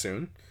gone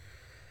soon.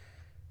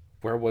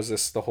 Where was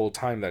this the whole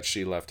time that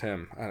she left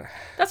him?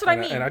 That's what I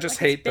mean. And I just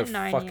hate the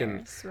fucking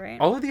years, right?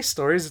 All of these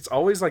stories. It's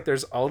always like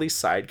there's all these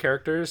side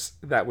characters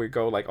that we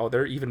go like, oh,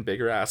 they're even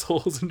bigger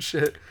assholes and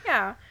shit.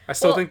 Yeah. I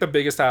still think the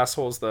biggest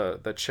asshole is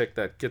the chick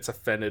that gets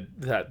offended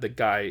that the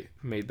guy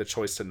made the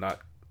choice to not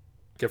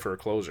give her a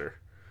closure.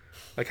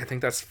 Like, I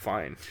think that's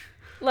fine.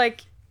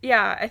 Like,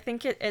 yeah, I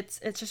think it's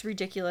just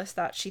ridiculous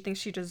that she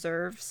thinks she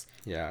deserves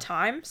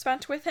time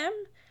spent with him.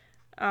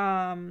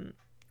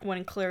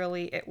 When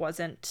clearly it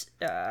wasn't,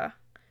 the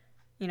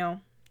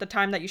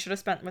time that you should have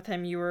spent with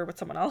him, you were with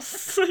someone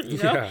else,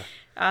 Yeah.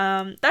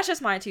 That's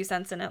just my 2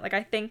 cents in it. Like,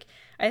 I think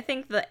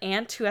the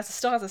aunt who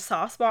still has a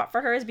soft spot for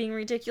her is being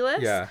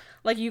ridiculous. Yeah.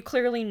 Like, you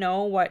clearly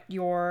know what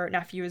your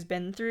nephew has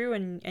been through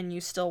and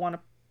you still want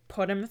to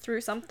put him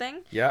through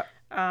something. Yeah.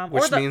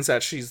 Which means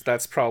that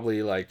that's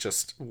probably, like,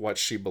 just what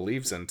she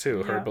believes in, too.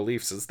 Yeah. Her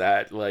beliefs is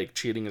that, like,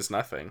 cheating is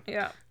nothing.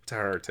 Yeah. To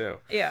her, too.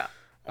 Yeah.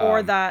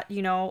 Or that,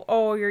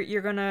 oh,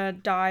 you're gonna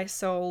die,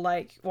 so,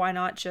 like, why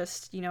not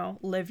just,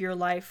 live your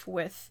life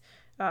with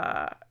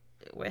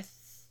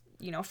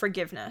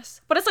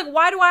forgiveness. But it's like,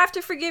 why do I have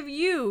to forgive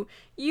you?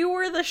 You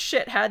were the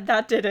shithead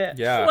that did it.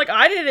 Yeah. Like,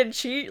 I didn't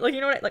cheat. Like,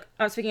 like,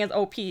 I'm speaking as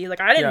OP.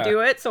 Like, I didn't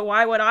do it, so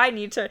why would I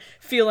need to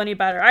feel any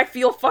better? I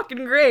feel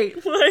fucking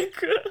great.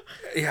 Like...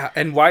 Yeah,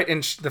 and why...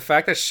 And the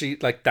fact that she...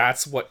 Like,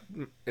 that's what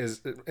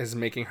is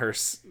making her,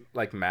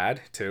 like,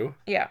 mad, too.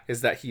 Yeah.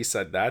 Is that he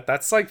said that.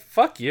 That's, like,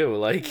 fuck you.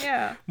 Like,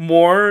 yeah.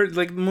 More...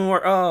 Like,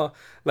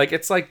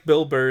 it's like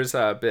Bill Burr's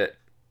bit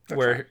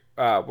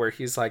where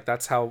he's like,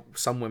 that's how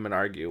some women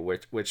argue,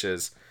 which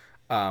is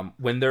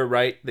when they're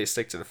right, they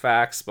stick to the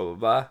facts, blah, blah,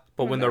 blah.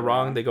 But when they're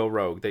wrong, they go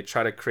rogue. They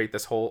try to create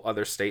this whole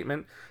other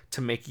statement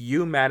to make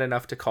you mad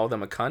enough to call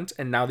them a cunt.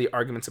 And now the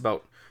argument's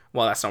about,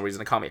 well, that's no reason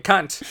to call me a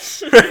cunt.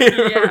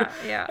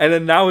 Yeah. And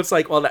then now it's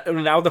like, well,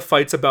 now the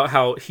fight's about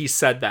how he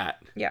said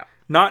that. Yeah.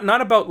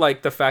 Not about,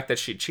 like, the fact that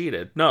she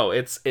cheated. No,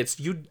 it's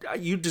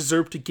you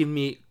deserve to give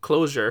me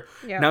closure.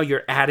 Yeah. Now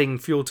you're adding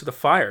fuel to the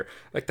fire.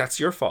 Like, that's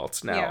your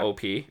fault now,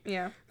 OP.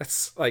 Yeah.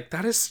 That's, like,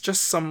 that is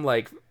just some,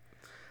 like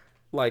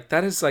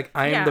that is, like,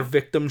 I am the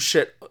victim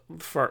shit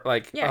for,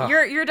 like... Yeah,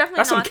 you're definitely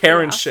that's not some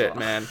Karen shit,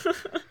 man.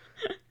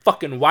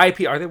 Fucking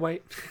YP. Are they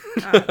white?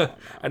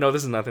 I know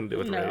this has nothing to do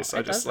with race.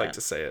 I just like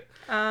to say it.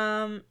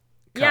 Yeah,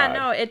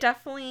 no, it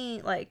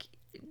definitely, like...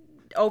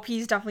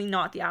 OP's definitely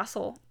not the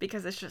asshole,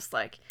 because it's just,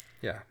 like...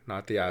 Yeah,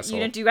 not the asshole.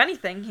 You didn't do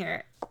anything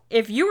here.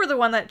 If you were the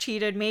one that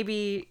cheated,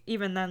 maybe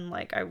even then,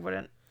 like, I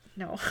wouldn't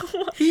know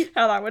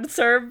how that would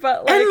serve,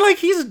 but, like... And, like,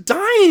 he's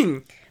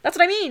dying! That's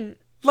what I mean.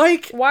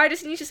 Like... Why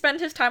does he need to spend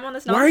his time on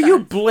this nonsense? Why are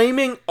you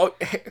blaming...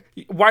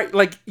 why,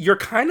 like, you're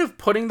kind of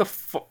putting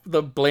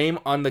the blame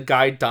on the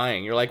guy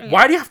dying. You're like,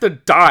 why do you have to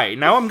die?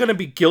 Now I'm gonna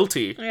be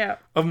guilty Yeah.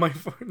 of my.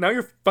 Now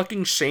you're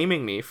fucking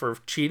shaming me for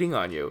cheating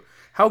on you.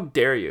 How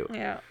dare you?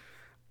 Yeah.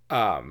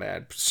 Oh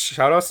man,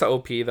 shout outs to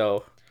OP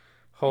though.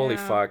 Holy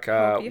fuck.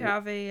 Hope you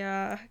have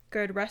a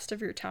good rest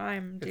of your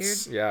time, dude.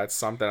 It's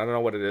something. I don't know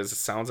what it is. It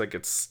sounds like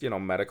it's,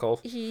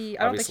 medical. I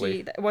don't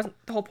think it wasn't,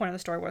 the whole point of the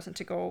story wasn't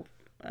to go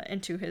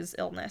into his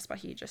illness, but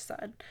he just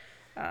said.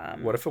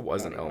 What if it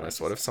was an illness?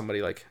 What if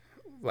somebody like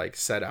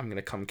said, I'm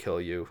gonna come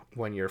kill you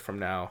 1 year from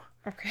now?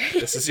 Okay.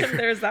 This is your.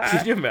 There's that.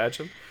 Can you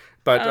imagine?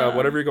 But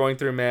whatever you're going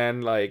through,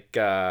 man, like,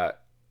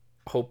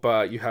 hope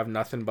you have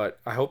nothing but.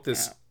 I hope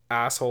this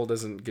asshole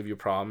doesn't give you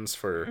problems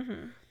for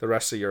the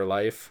rest of your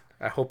life.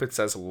 I hope it's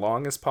as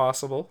long as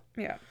possible.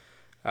 Yeah.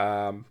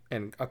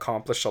 And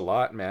accomplish a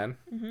lot, man.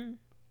 Mm-hmm.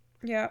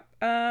 Yeah.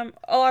 A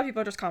lot of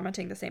people are just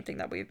commenting the same thing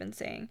that we've been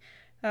saying.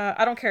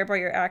 I don't care about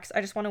your ex.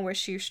 I just want to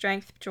wish you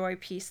strength, joy,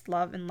 peace,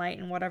 love, and light,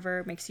 and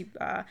whatever makes you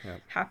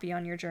happy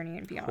on your journey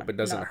and beyond. Hope it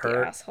doesn't Not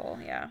hurt. The asshole.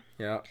 Yeah.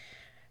 Yeah.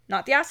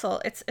 Not the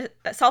asshole. It's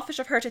selfish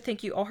of her to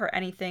think you owe her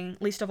anything,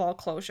 least of all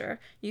closure.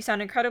 You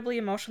sound incredibly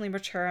emotionally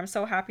mature. I'm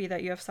so happy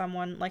that you have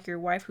someone like your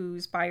wife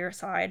who's by your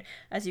side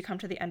as you come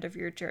to the end of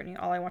your journey.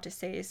 All I want to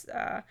say is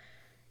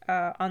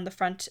on the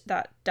front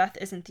that death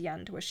isn't the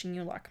end. Wishing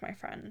you luck, my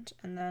friend.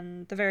 And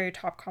then the very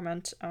top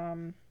comment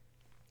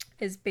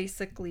is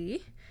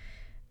basically...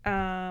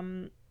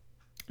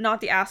 not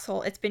the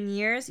asshole. It's been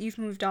years. You've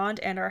moved on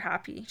and are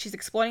happy. She's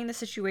exploiting the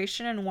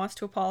situation and wants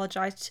to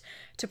apologize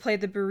to play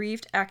the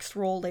bereaved ex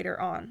role later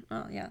on.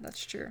 Oh, yeah,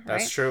 that's true. Right?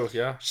 That's true,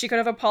 yeah. She could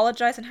have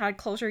apologized and had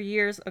closure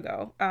years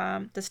ago.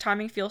 This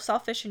timing feels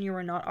selfish and you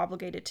were not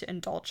obligated to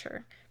indulge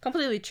her.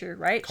 Completely true,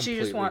 right? Completely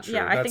She just wants... true.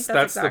 Yeah, I think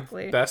that's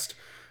exactly... the best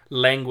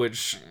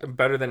language,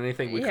 better than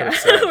anything we could have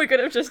said. We could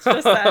have just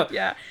said,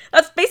 yeah.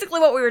 That's basically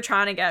what we were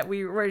trying to get.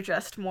 We were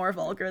just more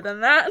vulgar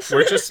than that.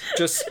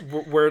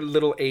 We're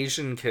little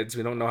Asian kids.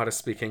 We don't know how to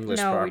speak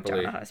English properly. No, we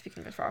don't know how to speak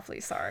English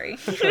properly. Sorry.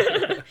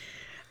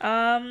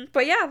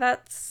 But yeah,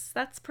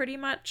 that's pretty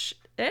much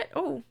it.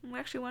 Oh, we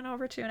actually went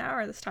over to an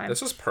hour this time.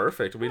 This was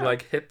perfect. We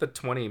hit the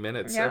 20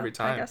 minutes every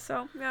time. I guess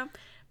so. Yeah.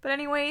 But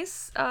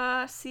anyways,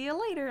 see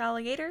you later,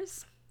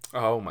 alligators.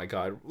 Oh my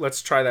God.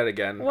 Let's try that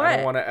again. What? I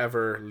don't want to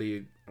ever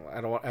leave. I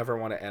don't ever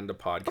want to end a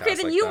podcast. Okay,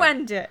 then like you that.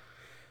 end it.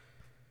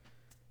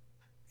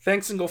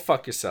 Thanks and go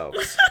fuck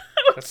yourselves.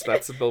 Okay.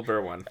 That's the Bill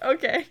Burr one.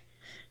 Okay.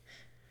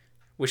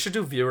 We should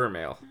do viewer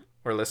mail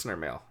or listener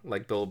mail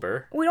like Bill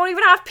Burr. We don't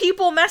even have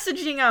people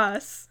messaging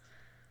us.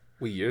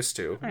 We used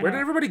to. Where did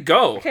everybody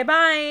go? Okay,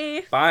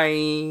 bye.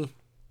 Bye.